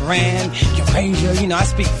Iraq, Iran, Eurasia, I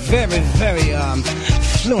speak very, very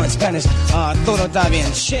fluent Spanish. Todo está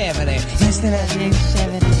bien chévere. You understand that?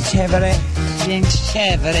 Chévere.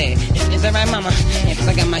 Chévere. Is that right, mama? Yeah, cause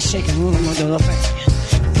I got my shaking room, I'm gonna do a little thing.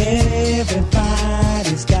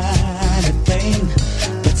 Everybody's got a thing,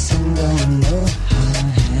 but some don't know how to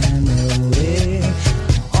handle it.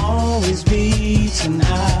 Always reaching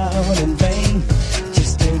out in vain,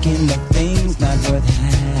 just taking the things not worth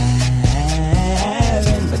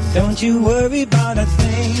having. But don't you worry about a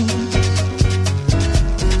thing.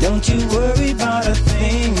 Don't you worry about a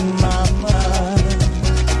thing, mama.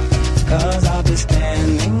 Cause I'll be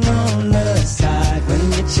standing on the side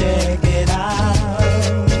when you check it out.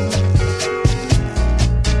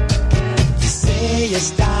 You say your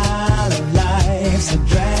style of life's a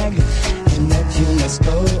drag and that you must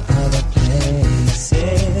go other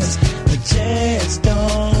places. But just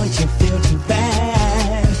don't you feel too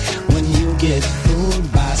bad when you get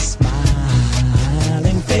fooled by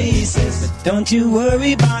smiling faces. But don't you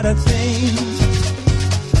worry about a thing.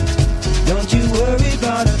 Don't you worry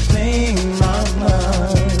about a thing, mama.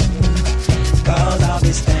 Cause I'll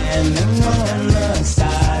be standing on the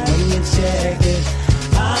side when you check it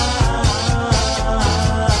out.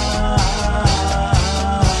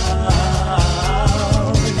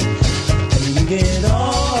 And you get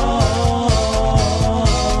off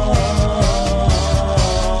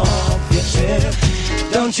your trip.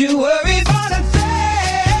 Don't you worry